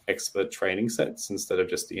on expert training sets instead of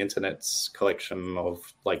just the internet's collection of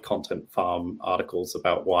like content farm articles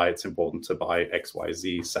about why it's important to buy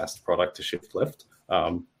XYZ SaaS product to shift left.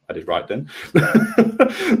 I did right then.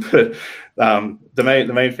 But,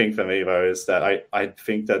 the main thing for me though is that I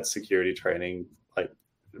think that security training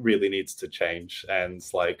really needs to change, and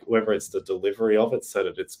like whether it's the delivery of it so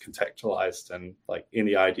that it's contextualized and like in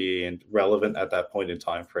the IDE and relevant at that point in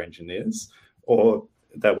time for engineers, or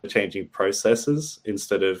that we're changing processes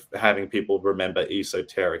instead of having people remember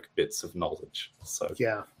esoteric bits of knowledge. So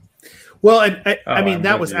well, I mean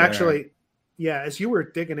that was actually as you were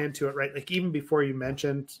digging into it, right, like even before you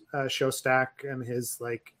mentioned Showstack and his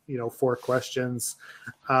 4 questions,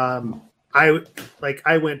 I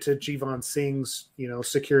went to Jivan Singh's,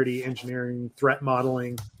 security engineering threat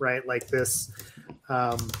modeling, right? Like this,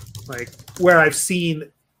 where I've seen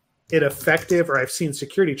it effective, or I've seen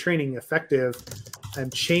security training effective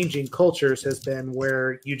and changing cultures, has been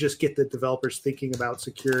where you just get the developers thinking about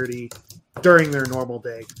security during their normal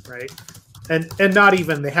day, right? And not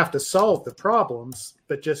even they have to solve the problems,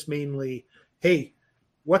 but just mainly, hey,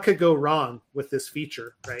 what could go wrong with this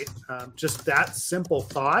feature, right? Just that simple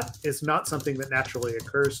thought is not something that naturally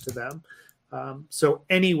occurs to them. So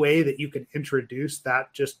any way that you can introduce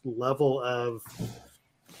that just level of,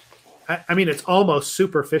 I mean, it's almost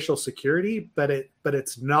superficial security, but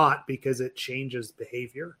it's not, because it changes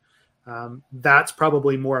behavior. That's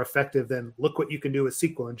probably more effective than look what you can do with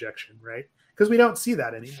SQL injection, right? Because we don't see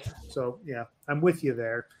that anymore. So yeah, I'm with you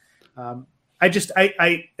there.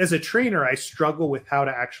 I as a trainer, I struggle with how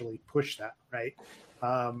to actually push that, right?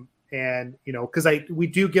 And because we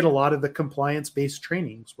do get a lot of the compliance-based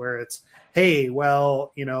trainings where it's, hey,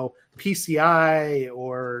 well, PCI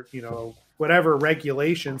or whatever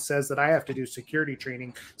regulation says that I have to do security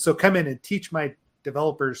training, so come in and teach my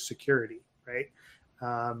developers security, right?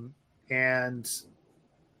 And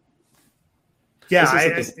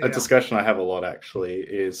a discussion I have a lot actually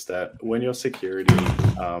is that when your security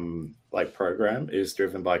program is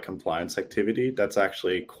driven by compliance activity, that's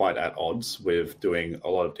actually quite at odds with doing a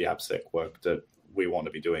lot of the AppSec work that we want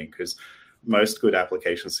to be doing, because most good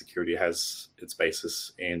application security has its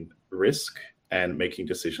basis in risk and making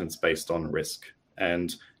decisions based on risk.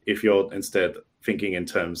 And if you're instead thinking in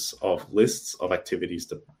terms of lists of activities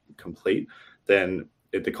to complete, then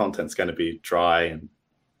the content's going to be dry and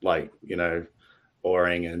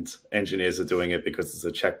boring, and engineers are doing it because it's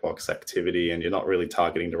a checkbox activity and you're not really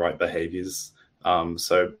targeting the right behaviors.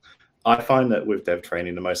 So I find that with dev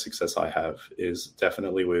training, the most success I have is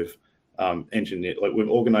definitely with with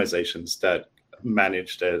organizations that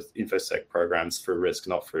manage their InfoSec programs through risk,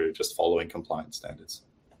 not through just following compliance standards.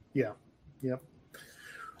 Yeah. Yep.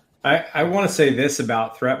 I want to say this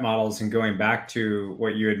about threat models, and going back to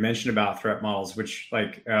what you had mentioned about threat models, which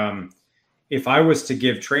if I was to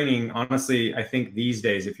give training, honestly, I think these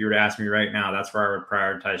days, if you were to ask me right now, that's where I would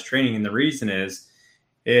prioritize training. And the reason is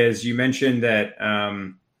you mentioned that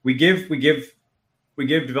we give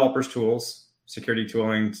developers tools, security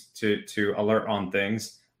tooling to alert on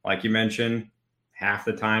things. Like you mentioned, half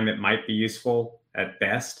the time it might be useful at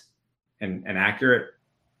best and accurate.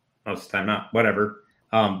 Most of the time not, whatever.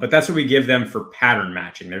 But that's what we give them for pattern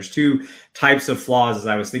matching. There's two types of flaws, as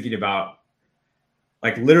I was thinking about.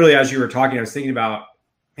 Like literally as you were talking, I was thinking about,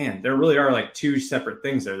 man, there really are like two separate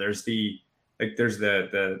things there. There's the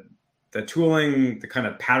tooling, the kind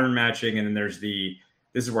of pattern matching, and then there's this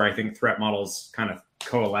is where I think threat models kind of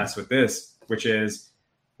coalesce with this, which is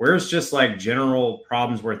where's just like general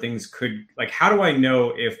problems where things could, like, how do I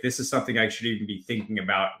know if this is something I should even be thinking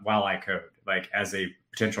about while I code, like as a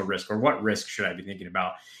potential risk, or what risk should I be thinking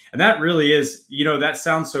about? And that really is, that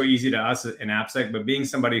sounds so easy to us in AppSec, but being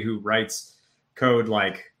somebody who writes code,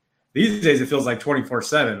 like these days, it feels like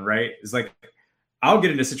 24/7, right? It's like, I'll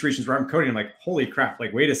get into situations where I'm coding, I'm like, holy crap,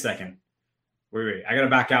 like, wait a second. Wait, I got to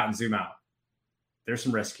back out and zoom out. There's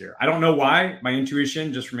some risk here. I don't know why. My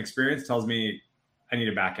intuition, just from experience, tells me I need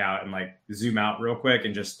to back out and like zoom out real quick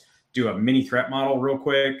and just do a mini threat model real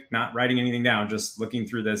quick, not writing anything down, just looking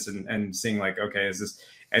through this and seeing like, okay, is this?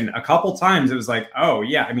 And a couple times it was like, oh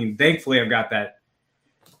yeah. I mean, thankfully I've got that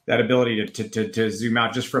ability to zoom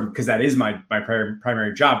out just from, because that is my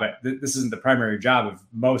primary job, but this isn't the primary job of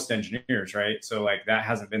most engineers, right? So like that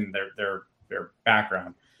hasn't been their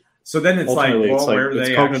background. So then it's ultimately, like, well, where are they?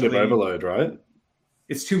 It's cognitive overload, right?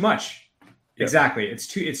 It's too much. Yeah. Exactly. It's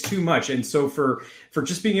too much. And so for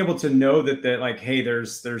just being able to know that like, hey,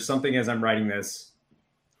 there's something as I'm writing this,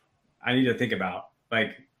 I need to think about,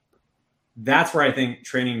 like, that's where I think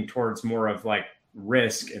training towards more of like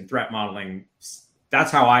risk and threat modeling,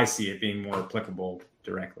 that's how I see it being more applicable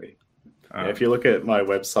directly. If you look at my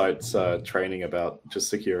website's training about just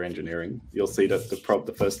secure engineering, you'll see that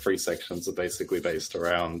the first three sections are basically based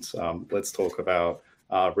around, let's talk about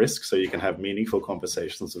risk, so you can have meaningful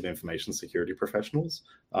conversations with information security professionals.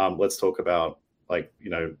 Let's talk about, like,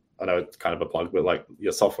 I know it's kind of a plug, but like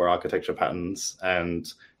your software architecture patterns,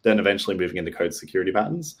 and then eventually moving into code security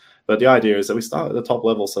patterns. But the idea is that we start at the top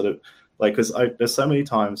level, so that, like, because there's so many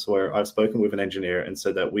times where I've spoken with an engineer and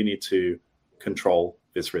said that we need to control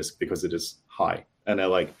this risk because it is high. And they're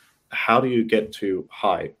like, how do you get to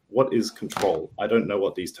high? What is control? I don't know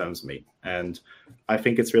what these terms mean. And I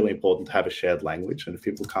think it's really important to have a shared language. And if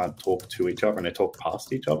people can't talk to each other and they talk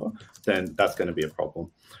past each other, then that's going to be a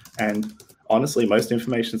problem. And honestly, most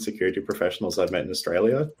information security professionals I've met in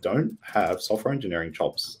Australia don't have software engineering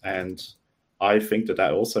jobs. And I think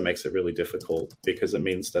that also makes it really difficult, because it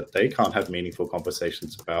means that they can't have meaningful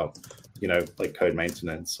conversations about, like code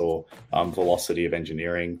maintenance or velocity of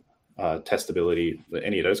engineering, testability,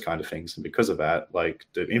 any of those kind of things. And because of that, like,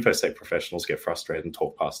 the InfoSec professionals get frustrated and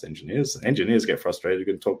talk past engineers. Engineers get frustrated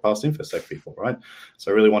and talk past InfoSec people, right?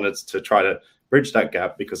 So I really wanted to try to bridge that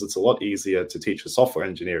gap, because it's a lot easier to teach a software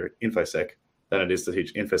engineer InfoSec than it is to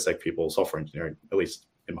teach InfoSec people software engineering, at least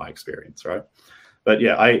in my experience, right? But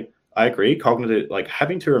yeah, I agree. Cognitive, like,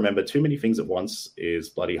 having to remember too many things at once is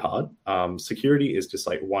bloody hard. Security is just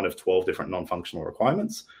like one of 12 different non-functional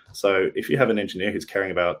requirements. So if you have an engineer who's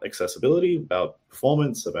caring about accessibility, about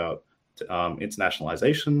performance, about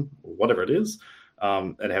internationalization, whatever it is,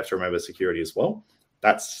 and they have to remember security as well,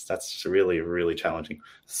 that's really, really challenging.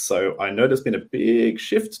 So I know there's been a big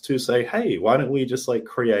shift to say, hey, why don't we just like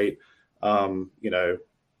create,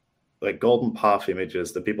 like golden path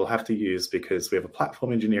images that people have to use, because we have a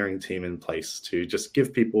platform engineering team in place to just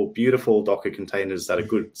give people beautiful Docker containers that are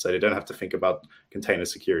good, so they don't have to think about container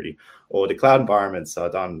security, or the cloud environments are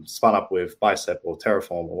spun up with Bicep or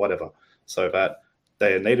Terraform or whatever, so that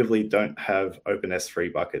they natively don't have open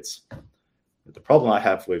S3 buckets. The problem I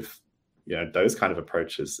have with those kind of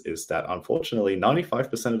approaches is that, unfortunately,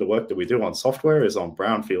 95% of the work that we do on software is on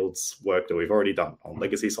brownfields work that we've already done on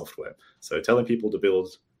legacy software. So telling people to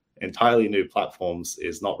build entirely new platforms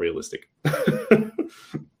is not realistic.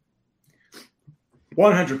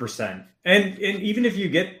 100%. And even if you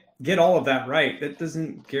get all of that right, that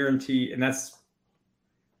doesn't guarantee, and it's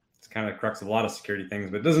kind of the crux of a lot of security things,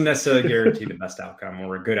 but it doesn't necessarily guarantee the best outcome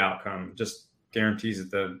or a good outcome. It just guarantees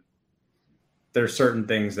that there's certain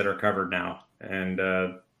things that are covered now, and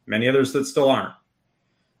many others that still aren't.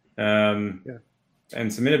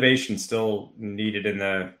 And some innovation still needed in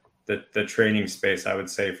the training space, I would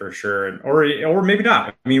say, for sure, or maybe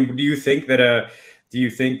not. I mean, do you think that a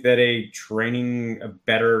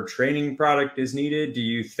better training product is needed? Do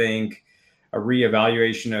you think a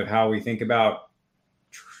reevaluation of how we think about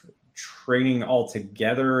training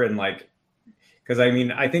altogether? And because I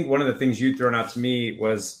mean, I think one of the things you'd thrown out to me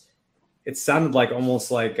was, it sounded like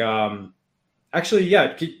almost like, actually,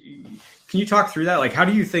 yeah. Can you talk through that? Like, how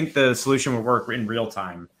do you think the solution would work in real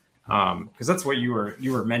time? Because that's what you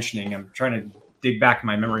were mentioning. I'm trying to dig back in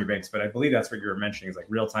my memory banks, but I believe that's what you were mentioning, is like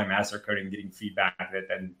real time as they're coding, getting feedback that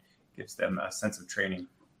then gives them a sense of training.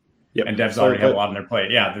 Yep. And devs already have a lot on their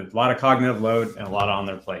plate. Yeah, a lot of cognitive load and a lot on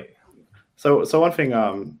their plate. So one thing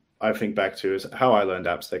I think back to is how I learned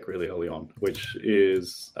AppSec really early on, which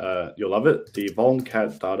is, you'll love it, the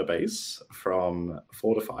Volncat database from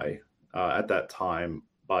Fortify at that time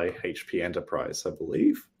by HP Enterprise, I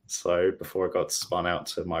believe. So before it got spun out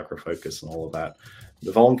to Micro Focus and all of that,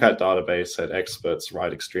 the Volncat database had experts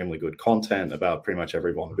write extremely good content about pretty much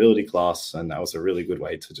every vulnerability class, and that was a really good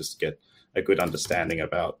way to just get a good understanding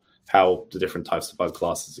about how the different types of bug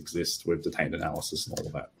classes exist with detained analysis and all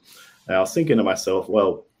of that. And I was thinking to myself,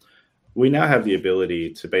 well, we now have the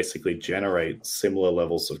ability to basically generate similar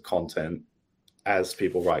levels of content as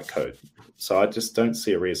people write code. So I just don't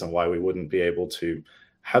see a reason why we wouldn't be able to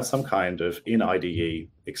have some kind of in IDE,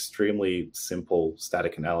 extremely simple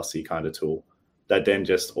static analysis kind of tool that then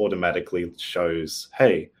just automatically shows,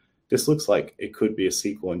 hey, this looks like it could be a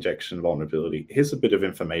SQL injection vulnerability. Here's a bit of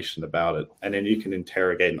information about it. And then you can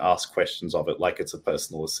interrogate and ask questions of it like it's a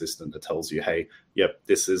personal assistant that tells you, hey, yep,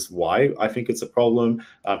 this is why I think it's a problem.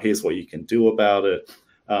 Here's what you can do about it.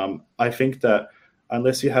 I think that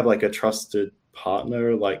unless you have like a trusted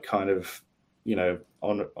partner, like kind of,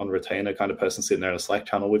 on retainer kind of person sitting there in a Slack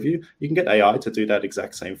channel with you, you can get AI to do that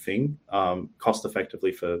exact same thing cost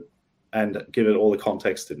effectively and give it all the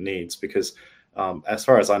context it needs, because as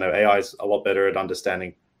far as I know, AI is a lot better at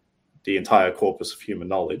understanding the entire corpus of human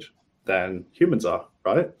knowledge than humans are,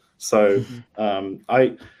 right? So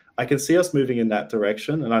I can see us moving in that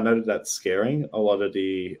direction, and I know that that's scaring a lot of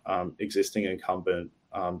the existing incumbent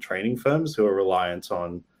training firms who are reliant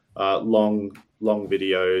on long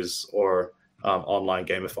videos or online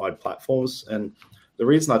gamified platforms. And the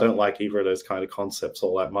reason I don't like either of those kind of concepts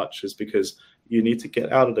all that much is because you need to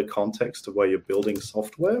get out of the context of where you're building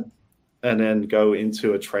software and then go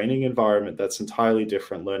into a training environment that's entirely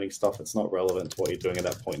different, learning stuff that's not relevant to what you're doing at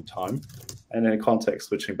that point in time, and then context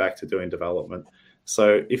switching back to doing development.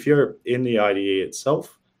 So if you're in the IDE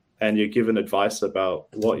itself and you're given advice about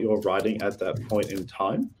what you're writing at that point in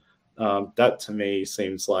time, that to me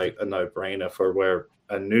seems like a no-brainer for where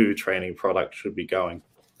a new training product should be going.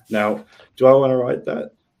 Now, do I want to write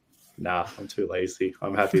that? Nah, I'm too lazy.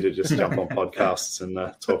 I'm happy to just jump on podcasts and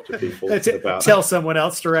talk to people about. Tell someone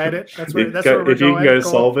else to write it. That's where we're going. If you can go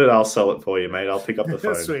solve it, I'll sell it for you, mate. I'll pick up the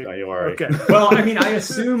phone. Sweet. Don't you worry. Okay. Well, I mean, I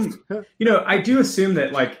assume, I do assume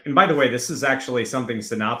that, like, and by the way, this is actually something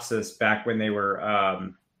Synopsys back when they were,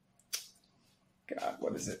 God,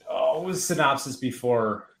 what is it? Oh, it was Synopsys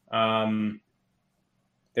before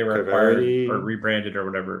they were acquired or rebranded or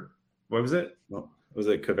whatever. What was it? Was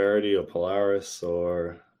it Coverity or Polaris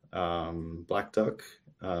or Black Duck?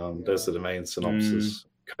 Those are the main Synopsys.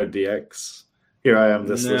 Code DX. Here I am,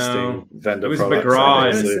 this listing vendor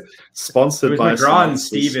products. McGraw sponsored by McGraw and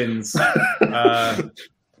Stevens.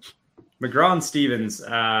 McGraw and Stevens.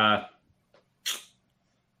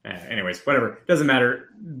 Anyways, whatever. Doesn't matter.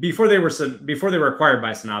 Before they were acquired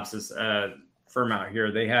by Synopsys, firm out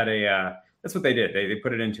here, they had that's what they did. They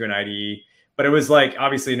put it into an IDE, but it was like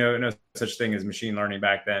obviously no such thing as machine learning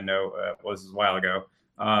back then. No, it was a while ago.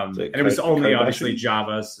 And it was only obviously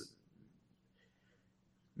Java's.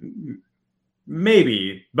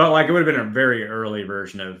 Maybe, but like it would have been a very early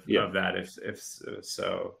version of that if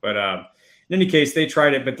so. But in any case, they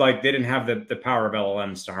tried it, but like they didn't have the power of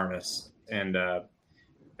LLMs to harness.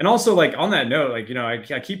 And also, like, on that note, like,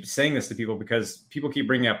 I keep saying this to people because people keep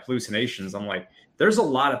bringing up hallucinations. I'm like, there's a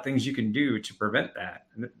lot of things you can do to prevent that.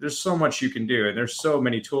 And there's so much you can do, and there's so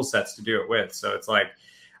many tool sets to do it with. So it's like,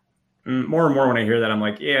 more and more when I hear that, I'm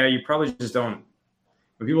like, yeah, you probably just don't.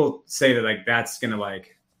 When people say that, like, that's going to,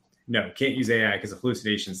 like, no, can't use AI because of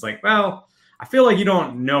hallucinations. Like, well, I feel like you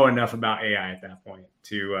don't know enough about AI at that point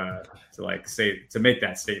to make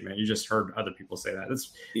that statement. You just heard other people say that.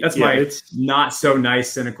 That's my not so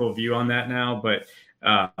nice cynical view on that now, but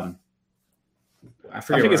I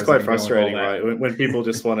think it's quite frustrating, right? When people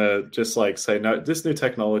just want to say, no, this new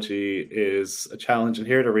technology is a challenge, and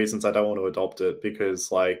here are the reasons I don't want to adopt it because,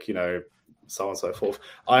 so on and so forth.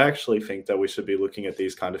 I actually think that we should be looking at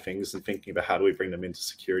these kind of things and thinking about how do we bring them into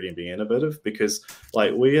security and be innovative, because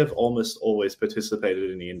we have almost always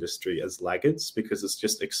participated in the industry as laggards because it's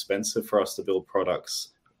just expensive for us to build products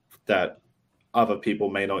that other people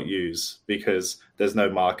may not use because there's no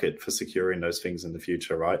market for securing those things in the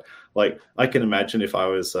future, right? I can imagine if I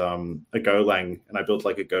was a Golang and I built a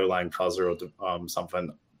Golang fuzzer or something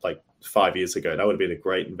 5 years ago, that would have been a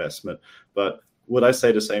great investment. But would I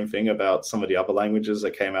say the same thing about some of the other languages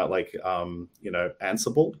that came out,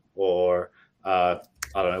 Ansible or I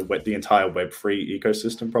don't know, the entire Web3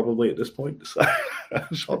 ecosystem probably at this point? So,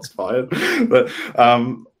 shots fired. But I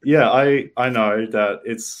know that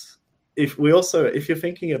it's. If you're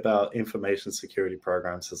thinking about information security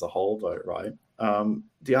programs as a whole, though, right?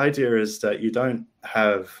 The idea is that you don't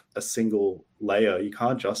have a single layer. You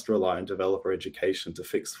can't just rely on developer education to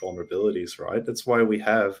fix vulnerabilities, right? That's why we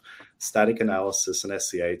have static analysis and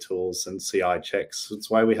SCA tools and CI checks.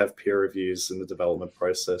 It's why we have peer reviews in the development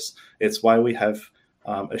process. It's why we have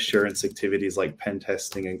assurance activities like pen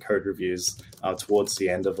testing and code reviews towards the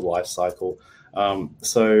end of the life cycle.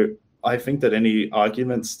 So I think that any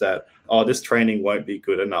arguments that, this training won't be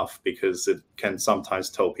good enough because it can sometimes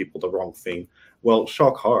tell people the wrong thing. Well,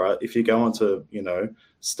 shock horror, if you go onto,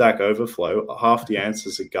 Stack Overflow, half the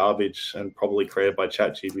answers are garbage and probably created by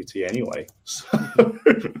ChatGPT anyway. So.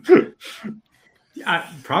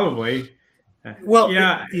 Yeah, probably. Well,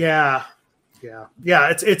 yeah.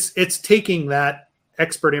 It's taking that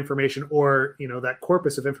expert information or that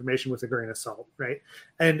corpus of information with a grain of salt, right?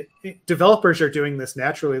 And developers are doing this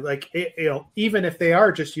naturally, even if they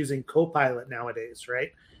are just using Copilot nowadays,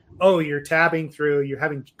 right? You're tabbing through, you're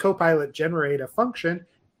having Copilot generate a function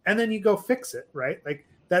and then you go fix it, right?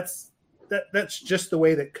 That's just the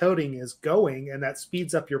way that coding is going, and that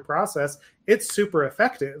speeds up your process. It's super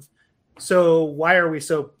effective. So why are we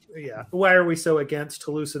so against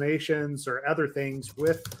hallucinations or other things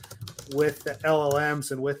with the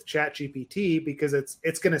LLMs and with ChatGPT? Because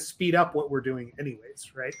it's going to speed up what we're doing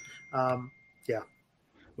anyways, right?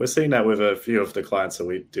 We're seeing that with a few of the clients that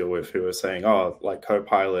we deal with who are saying,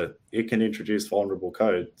 Copilot, it can introduce vulnerable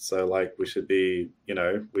code. So we should be,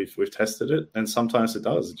 we've tested it, and sometimes it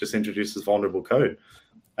does. It just introduces vulnerable code.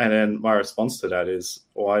 And then my response to that is,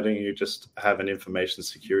 why don't you just have an information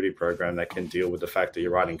security program that can deal with the fact that you're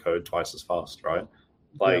writing code twice as fast, right?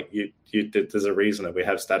 There's a reason that we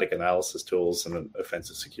have static analysis tools and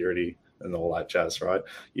offensive security and all that jazz, right?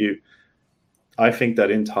 I think that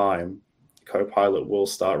in time, Copilot will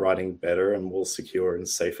start writing better and more secure and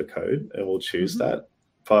safer code, and we'll choose that.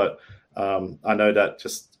 But I know that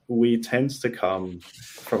we tend to come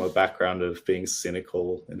from a background of being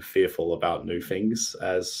cynical and fearful about new things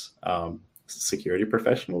as security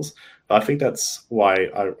professionals. But I think that's why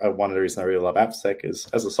one of the reasons I really love AppSec is,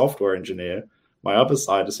 as a software engineer, my other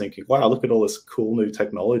side is thinking, wow, look at all this cool new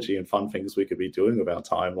technology and fun things we could be doing with our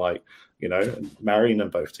time, marrying them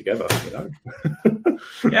both together,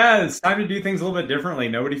 Yeah, it's time to do things a little bit differently.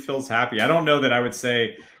 Nobody feels happy. I don't know that I would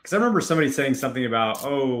say, because I remember somebody saying something about,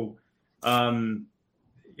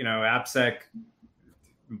 AppSec.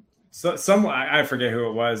 So I forget who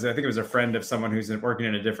it was. I think it was a friend of someone who's working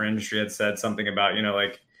in a different industry had said something about,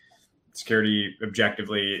 security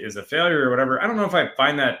objectively is a failure or whatever. I don't know if I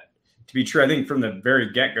find that to be true. I think from the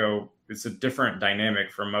very get-go, it's a different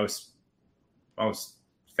dynamic for most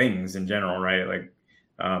things in general, right?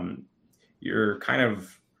 You're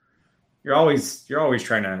always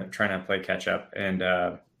trying to play catch up, and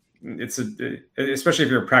especially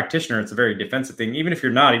if you're a practitioner, it's a very defensive thing. Even if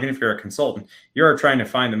you're not, even if you're a consultant, you're trying to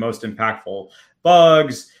find the most impactful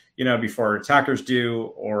bugs, before attackers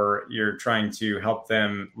do, or you're trying to help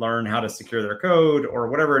them learn how to secure their code, or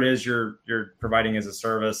whatever it is you're providing as a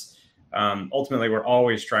service. Ultimately, we're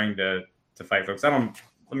always trying to fight folks. Let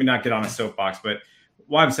me not get on a soapbox, but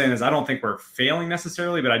what I'm saying is I don't think we're failing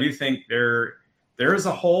necessarily, but I do think there is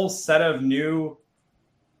a whole set of new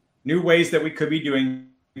ways that we could be doing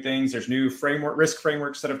things. There's new risk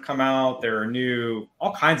frameworks that have come out. There are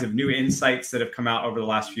all kinds of new insights that have come out over the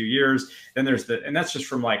last few years. Then and that's just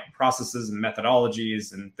from processes and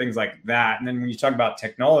methodologies and things like that. And then when you talk about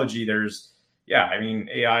technology,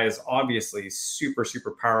 AI is obviously super,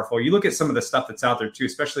 super powerful. You look at some of the stuff that's out there too,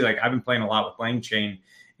 especially I've been playing a lot with LangChain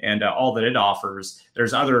and all that it offers.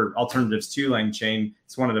 There's other alternatives to LangChain.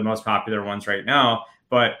 It's one of the most popular ones right now.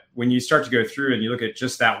 But when you start to go through and you look at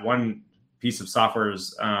just that one piece of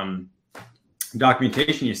software's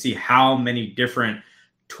documentation, you see how many different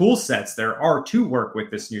tool sets there are to work with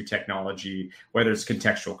this new technology, whether it's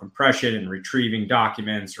contextual compression and retrieving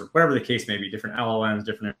documents or whatever the case may be, different LLMs,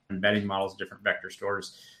 different embedding models, different vector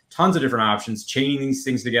stores, tons of different options, chaining these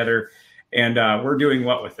things together. And we're doing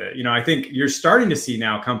what with it? I think you're starting to see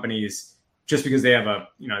now companies, just because they have a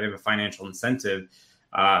financial incentive,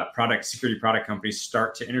 security product companies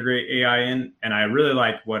start to integrate AI in. And I really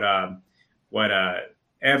like what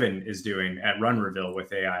Evan is doing at Run Reveal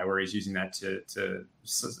with AI, where he's using that to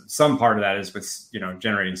some part of that is with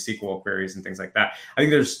generating SQL queries and things like that. I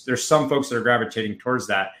think there's some folks that are gravitating towards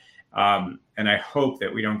that, and I hope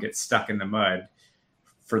that we don't get stuck in the mud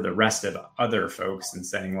for the rest of other folks and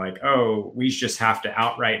saying like, oh, we just have to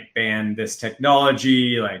outright ban this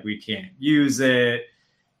technology, like we can't use it.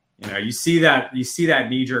 You see that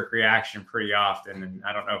knee-jerk reaction pretty often, and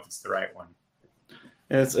I don't know if it's the right one.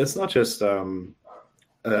 It's not just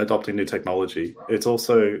adopting new technology. It's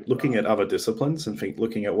also looking at other disciplines and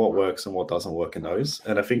looking at what works and what doesn't work in those.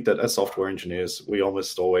 And I think that as software engineers, we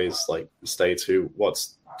almost always stay to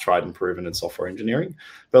what's tried and proven in software engineering.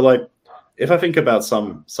 But if I think about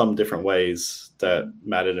some different ways that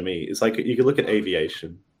matter to me, it's like you could look at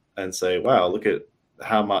aviation and say, wow, look at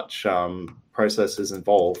how much process is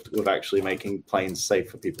involved with actually making planes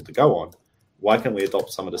safe for people to go on. Why can't we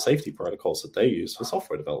adopt some of the safety protocols that they use for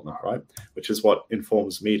software development, right? Which is what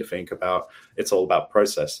informs me to think about it's all about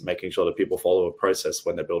process, making sure that people follow a process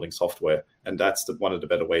when they're building software. And that's one of the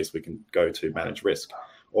better ways we can go to manage risk.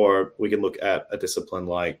 Or we can look at a discipline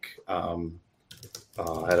like, I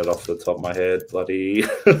had it off the top of my head, bloody,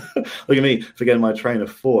 look at me, forgetting my train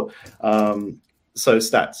of thought. So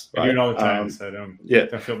stats, right? I do it all the time, so don't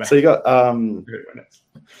feel bad. So you got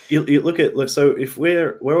you look at so if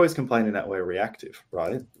we're always complaining that we're reactive,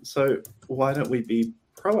 right? So why don't we be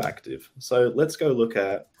proactive? So let's go look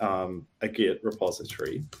at a Git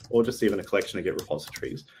repository, or just even a collection of Git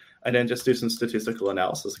repositories, and then just do some statistical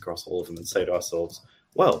analysis across all of them and say to ourselves,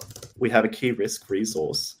 well, we have a key risk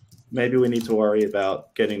resource. Maybe we need to worry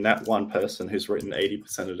about getting that one person who's written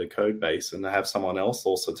 80% of the code base and have someone else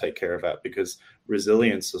also take care of that, because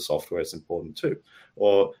resilience of software is important too.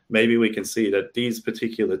 Or maybe we can see that these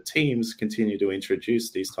particular teams continue to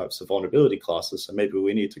introduce these types of vulnerability classes. So maybe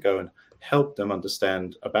we need to go and help them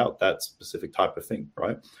understand about that specific type of thing,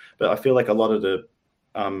 right? But I feel like a lot of the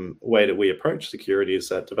way that we approach security is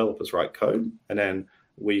that developers write code and then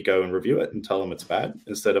we go and review it and tell them it's bad,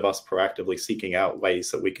 instead of us proactively seeking out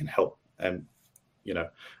ways that we can help. And,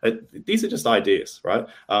 these are just ideas, right?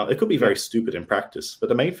 It could be very stupid in practice, but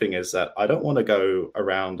the main thing is that I don't want to go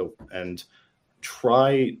around and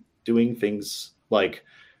try doing things like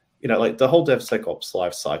the whole DevSecOps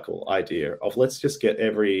life cycle idea of let's just get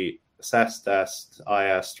every SAST, DAST,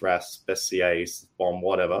 IAST, RAST, SCA, bomb,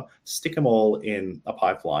 whatever, stick them all in a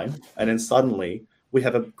pipeline, and then suddenly we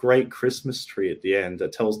have a great Christmas tree at the end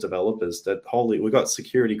that tells developers that, holy, we got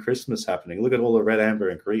security Christmas happening. Look at all the red,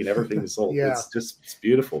 amber, and green. Everything is all, it's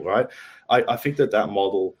beautiful, right? I think that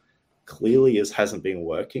model clearly hasn't been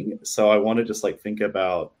working. So I want to just think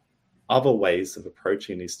about other ways of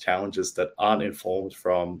approaching these challenges that aren't informed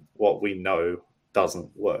from what we know doesn't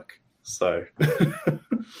work. So.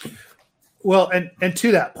 Well, and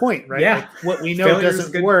to that point, right? Yeah. What we know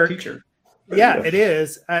doesn't work. Teacher. Yeah, it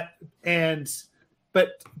is.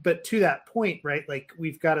 But to that point, right?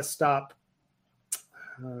 We've got to stop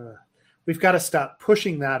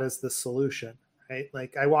pushing that as the solution, right?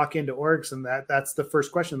 I walk into orgs and that's the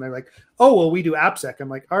first question. They're like, oh, well, we do AppSec. I'm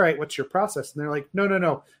like, all right, what's your process? And they're like,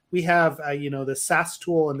 no. We have, this SaaS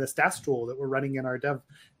tool and this DAS tool that we're running in our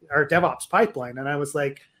DevOps pipeline. And I was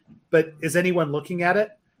like, but is anyone looking at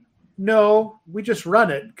it? No, we just run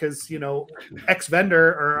it because, X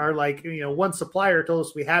vendor or our one supplier told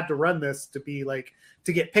us we had to run this to be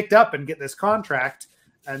to get picked up and get this contract.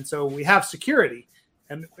 And so we have security.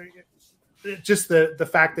 And just the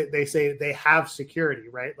fact that they say they have security,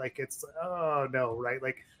 right? It's, oh no, right?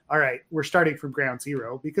 All right, we're starting from ground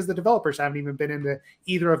zero because the developers haven't even been into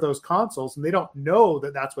either of those consoles and they don't know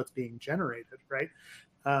that that's what's being generated, right?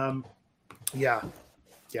 Yeah.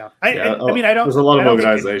 I mean, I don't. There's a lot of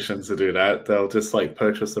organizations that do that. They'll just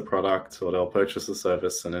purchase the product or they'll purchase the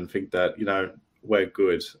service and then think that we're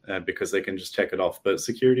good because they can just check it off. But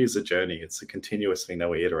security is a journey; it's a continuous thing that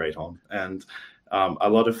we iterate on. And a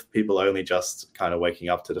lot of people only just kind of waking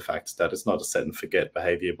up to the fact that it's not a set and forget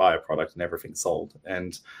behavior. Buy a product and everything's sold.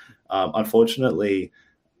 And unfortunately,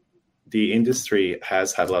 the industry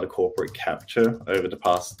has had a lot of corporate capture over the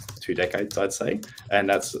past 2 decades, I'd say. And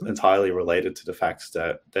that's entirely related to the fact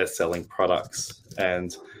that they're selling products.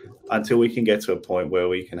 And until we can get to a point where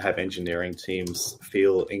we can have engineering teams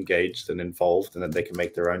feel engaged and involved and that they can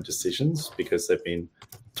make their own decisions because they've been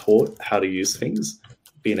taught how to use things,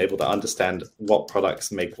 being able to understand what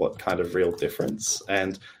products make what kind of real difference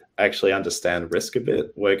and actually understand risk a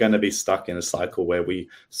bit, we're going to be stuck in a cycle where we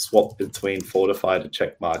swap between fortified to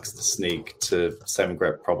check marks to sneak to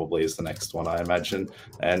SemGrep probably is the next one, I imagine,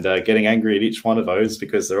 and getting angry at each one of those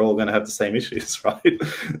because they're all going to have the same issues, right?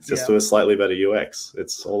 Just to a slightly better UX.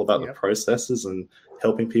 It's all about the processes and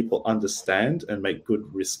helping people understand and make good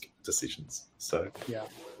risk decisions. So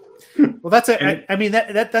well, that's a I mean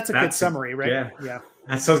that's a good summary, right? Yeah.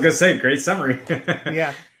 That's what I was going to say. Great summary.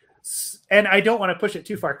 Yeah. And I don't want to push it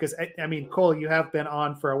too far because I mean, Cole, you have been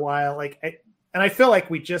on for a while. And I feel like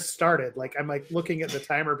we just started. Like I'm like looking at the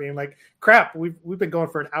timer, being like, "Crap, we've been going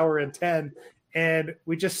for an hour and 10, and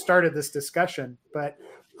we just started this discussion." But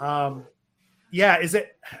is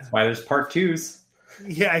it? That's why there's part 2s.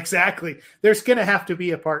 Yeah, exactly. There's going to have to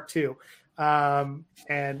be a part 2, and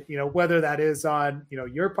whether that is on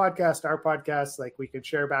your podcast, our podcast, like we can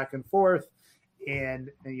share back and forth, and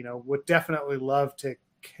would definitely love to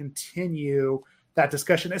continue that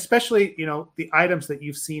discussion, especially the items that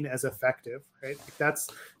you've seen as effective, right?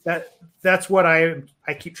 That's what I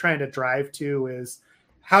keep trying to drive to is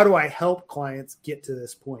how do I help clients get to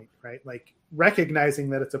this point, right? Like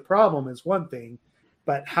recognizing that it's a problem is one thing,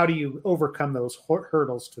 but how do you overcome those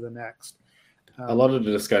hurdles to the next? A lot of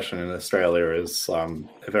the discussion in Australia is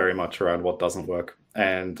very much around what doesn't work,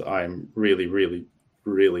 and I'm really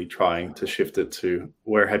trying to shift it to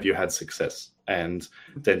where have you had success, and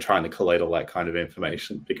then trying to collate all that kind of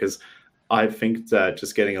information, because I think that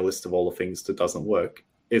just getting a list of all the things that doesn't work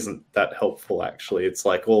isn't that helpful. Actually, it's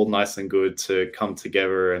like all nice and good to come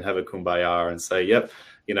together and have a kumbaya and say, yep,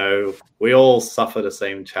 we all suffer the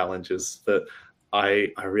same challenges, but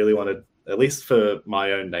I really want to, at least for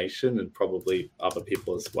my own nation and probably other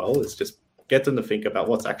people as well, is just get them to think about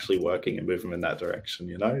what's actually working and move them in that direction,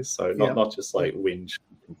 So not just like whinge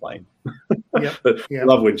and complain. But I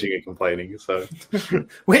love whinging and complaining. So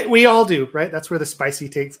we all do, right? That's where the spicy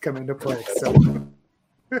takes come into play. So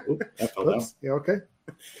yeah, okay.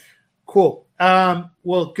 Cool.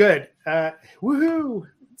 Well, good. Woohoo.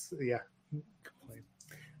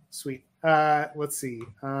 Sweet. Let's see.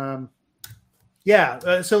 So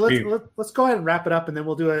let's go ahead and wrap it up, and then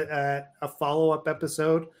we'll do a follow-up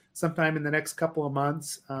episode sometime in the next couple of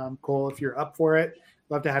months. Cole, if you're up for it,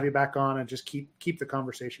 love to have you back on and just keep the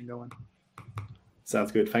conversation going.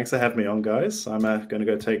 Sounds good. Thanks for having me on, guys. I'm going to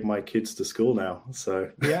go take my kids to school now.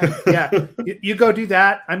 So yeah. You go do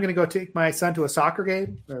that. I'm going to go take my son to a soccer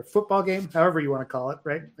game or football game, however you want to call it,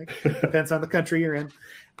 right? Depends on the country you're in.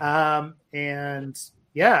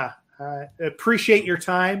 Appreciate your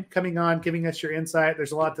time coming on, giving us your insight.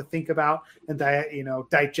 There's a lot to think about and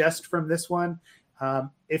digest from this one.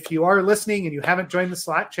 If you are listening and you haven't joined the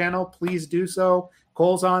Slack channel, please do so.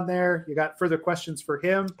 Cole's on there. You got further questions for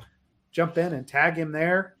him, jump in and tag him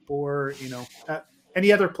there, or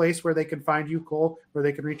any other place where they can find you, Cole, where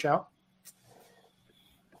they can reach out.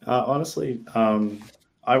 Honestly,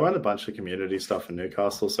 I run a bunch of community stuff in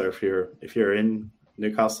Newcastle. So if you're in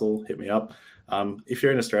Newcastle, hit me up. If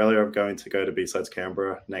you're in Australia, I'm going to go to B-Sides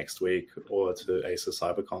Canberra next week or to ASA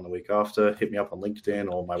CyberCon the week after. Hit me up on LinkedIn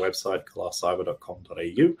or my website,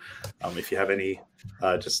 glasscyber.com.au. If you have any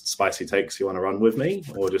just spicy takes you want to run with me,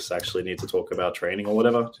 or just actually need to talk about training or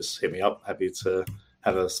whatever, just hit me up. Happy to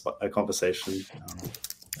have a conversation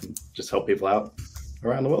and just help people out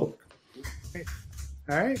around the world.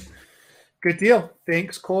 All right. Good deal.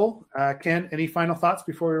 Thanks, Cole. Ken, any final thoughts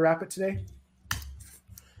before we wrap it today?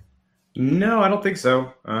 No, I don't think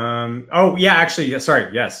so. Sorry.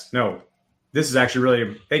 Yes. No, this is actually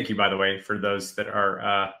really, thank you, by the way, for those that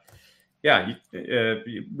are,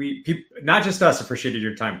 not just us appreciated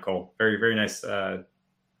your time, Cole. Very, very nice.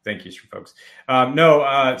 Thank yous from folks.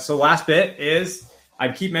 So last bit is, I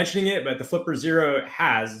keep mentioning it, but the Flipper Zero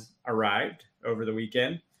has arrived over the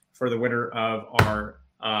weekend for the winner of our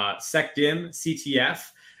SecDim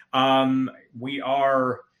CTF. We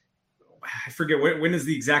are, I forget when is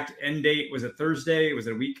the exact end date. Was it Thursday? Was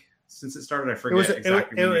it a week since it started? I forget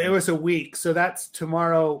exactly. It was a week, so that's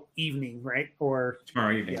tomorrow evening, right? Or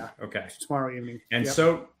tomorrow evening. Yeah. Okay. Tomorrow evening. And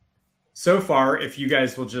so far, if you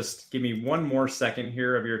guys will just give me one more second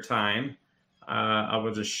here of your time, I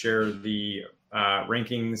will just share the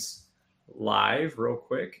rankings live real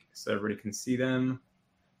quick so everybody can see them.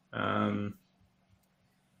 And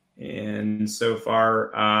so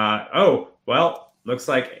far, looks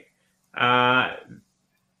like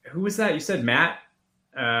Who was that? You said Matt?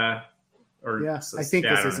 I think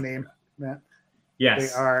is his name, Matt.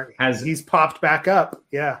 Yes. He's popped back up.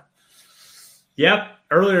 Yeah. Yep.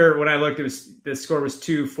 Earlier when I looked, the score was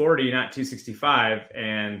 240, not 265.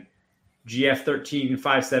 And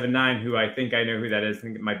GF13579, who I think I know who that is, I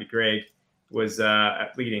think it might be Greg, was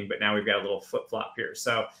leading, but now we've got a little flip-flop here.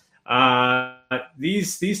 So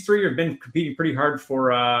these three have been competing pretty hard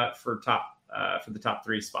for the top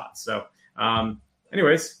three spots. So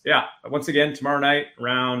anyways, yeah, once again, tomorrow night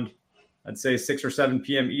around, I'd say 6 or 7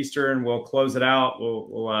 p.m. Eastern, we'll close it out.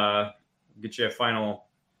 We'll get you a final,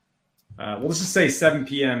 we'll just say 7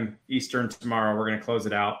 p.m. Eastern tomorrow. We're going to close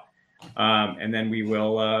it out. And then we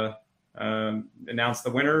will announce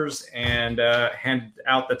the winners and hand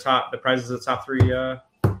out the prizes of the top 3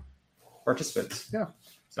 participants. Yeah.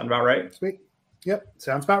 Sound about right? Sweet. Yep.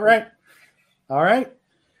 Sounds about right. All right.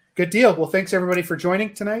 Good deal. Well, thanks everybody for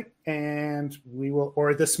joining tonight, and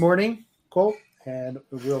or this morning, Cole, and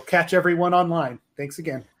we'll catch everyone online. Thanks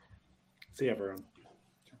again. See you, everyone.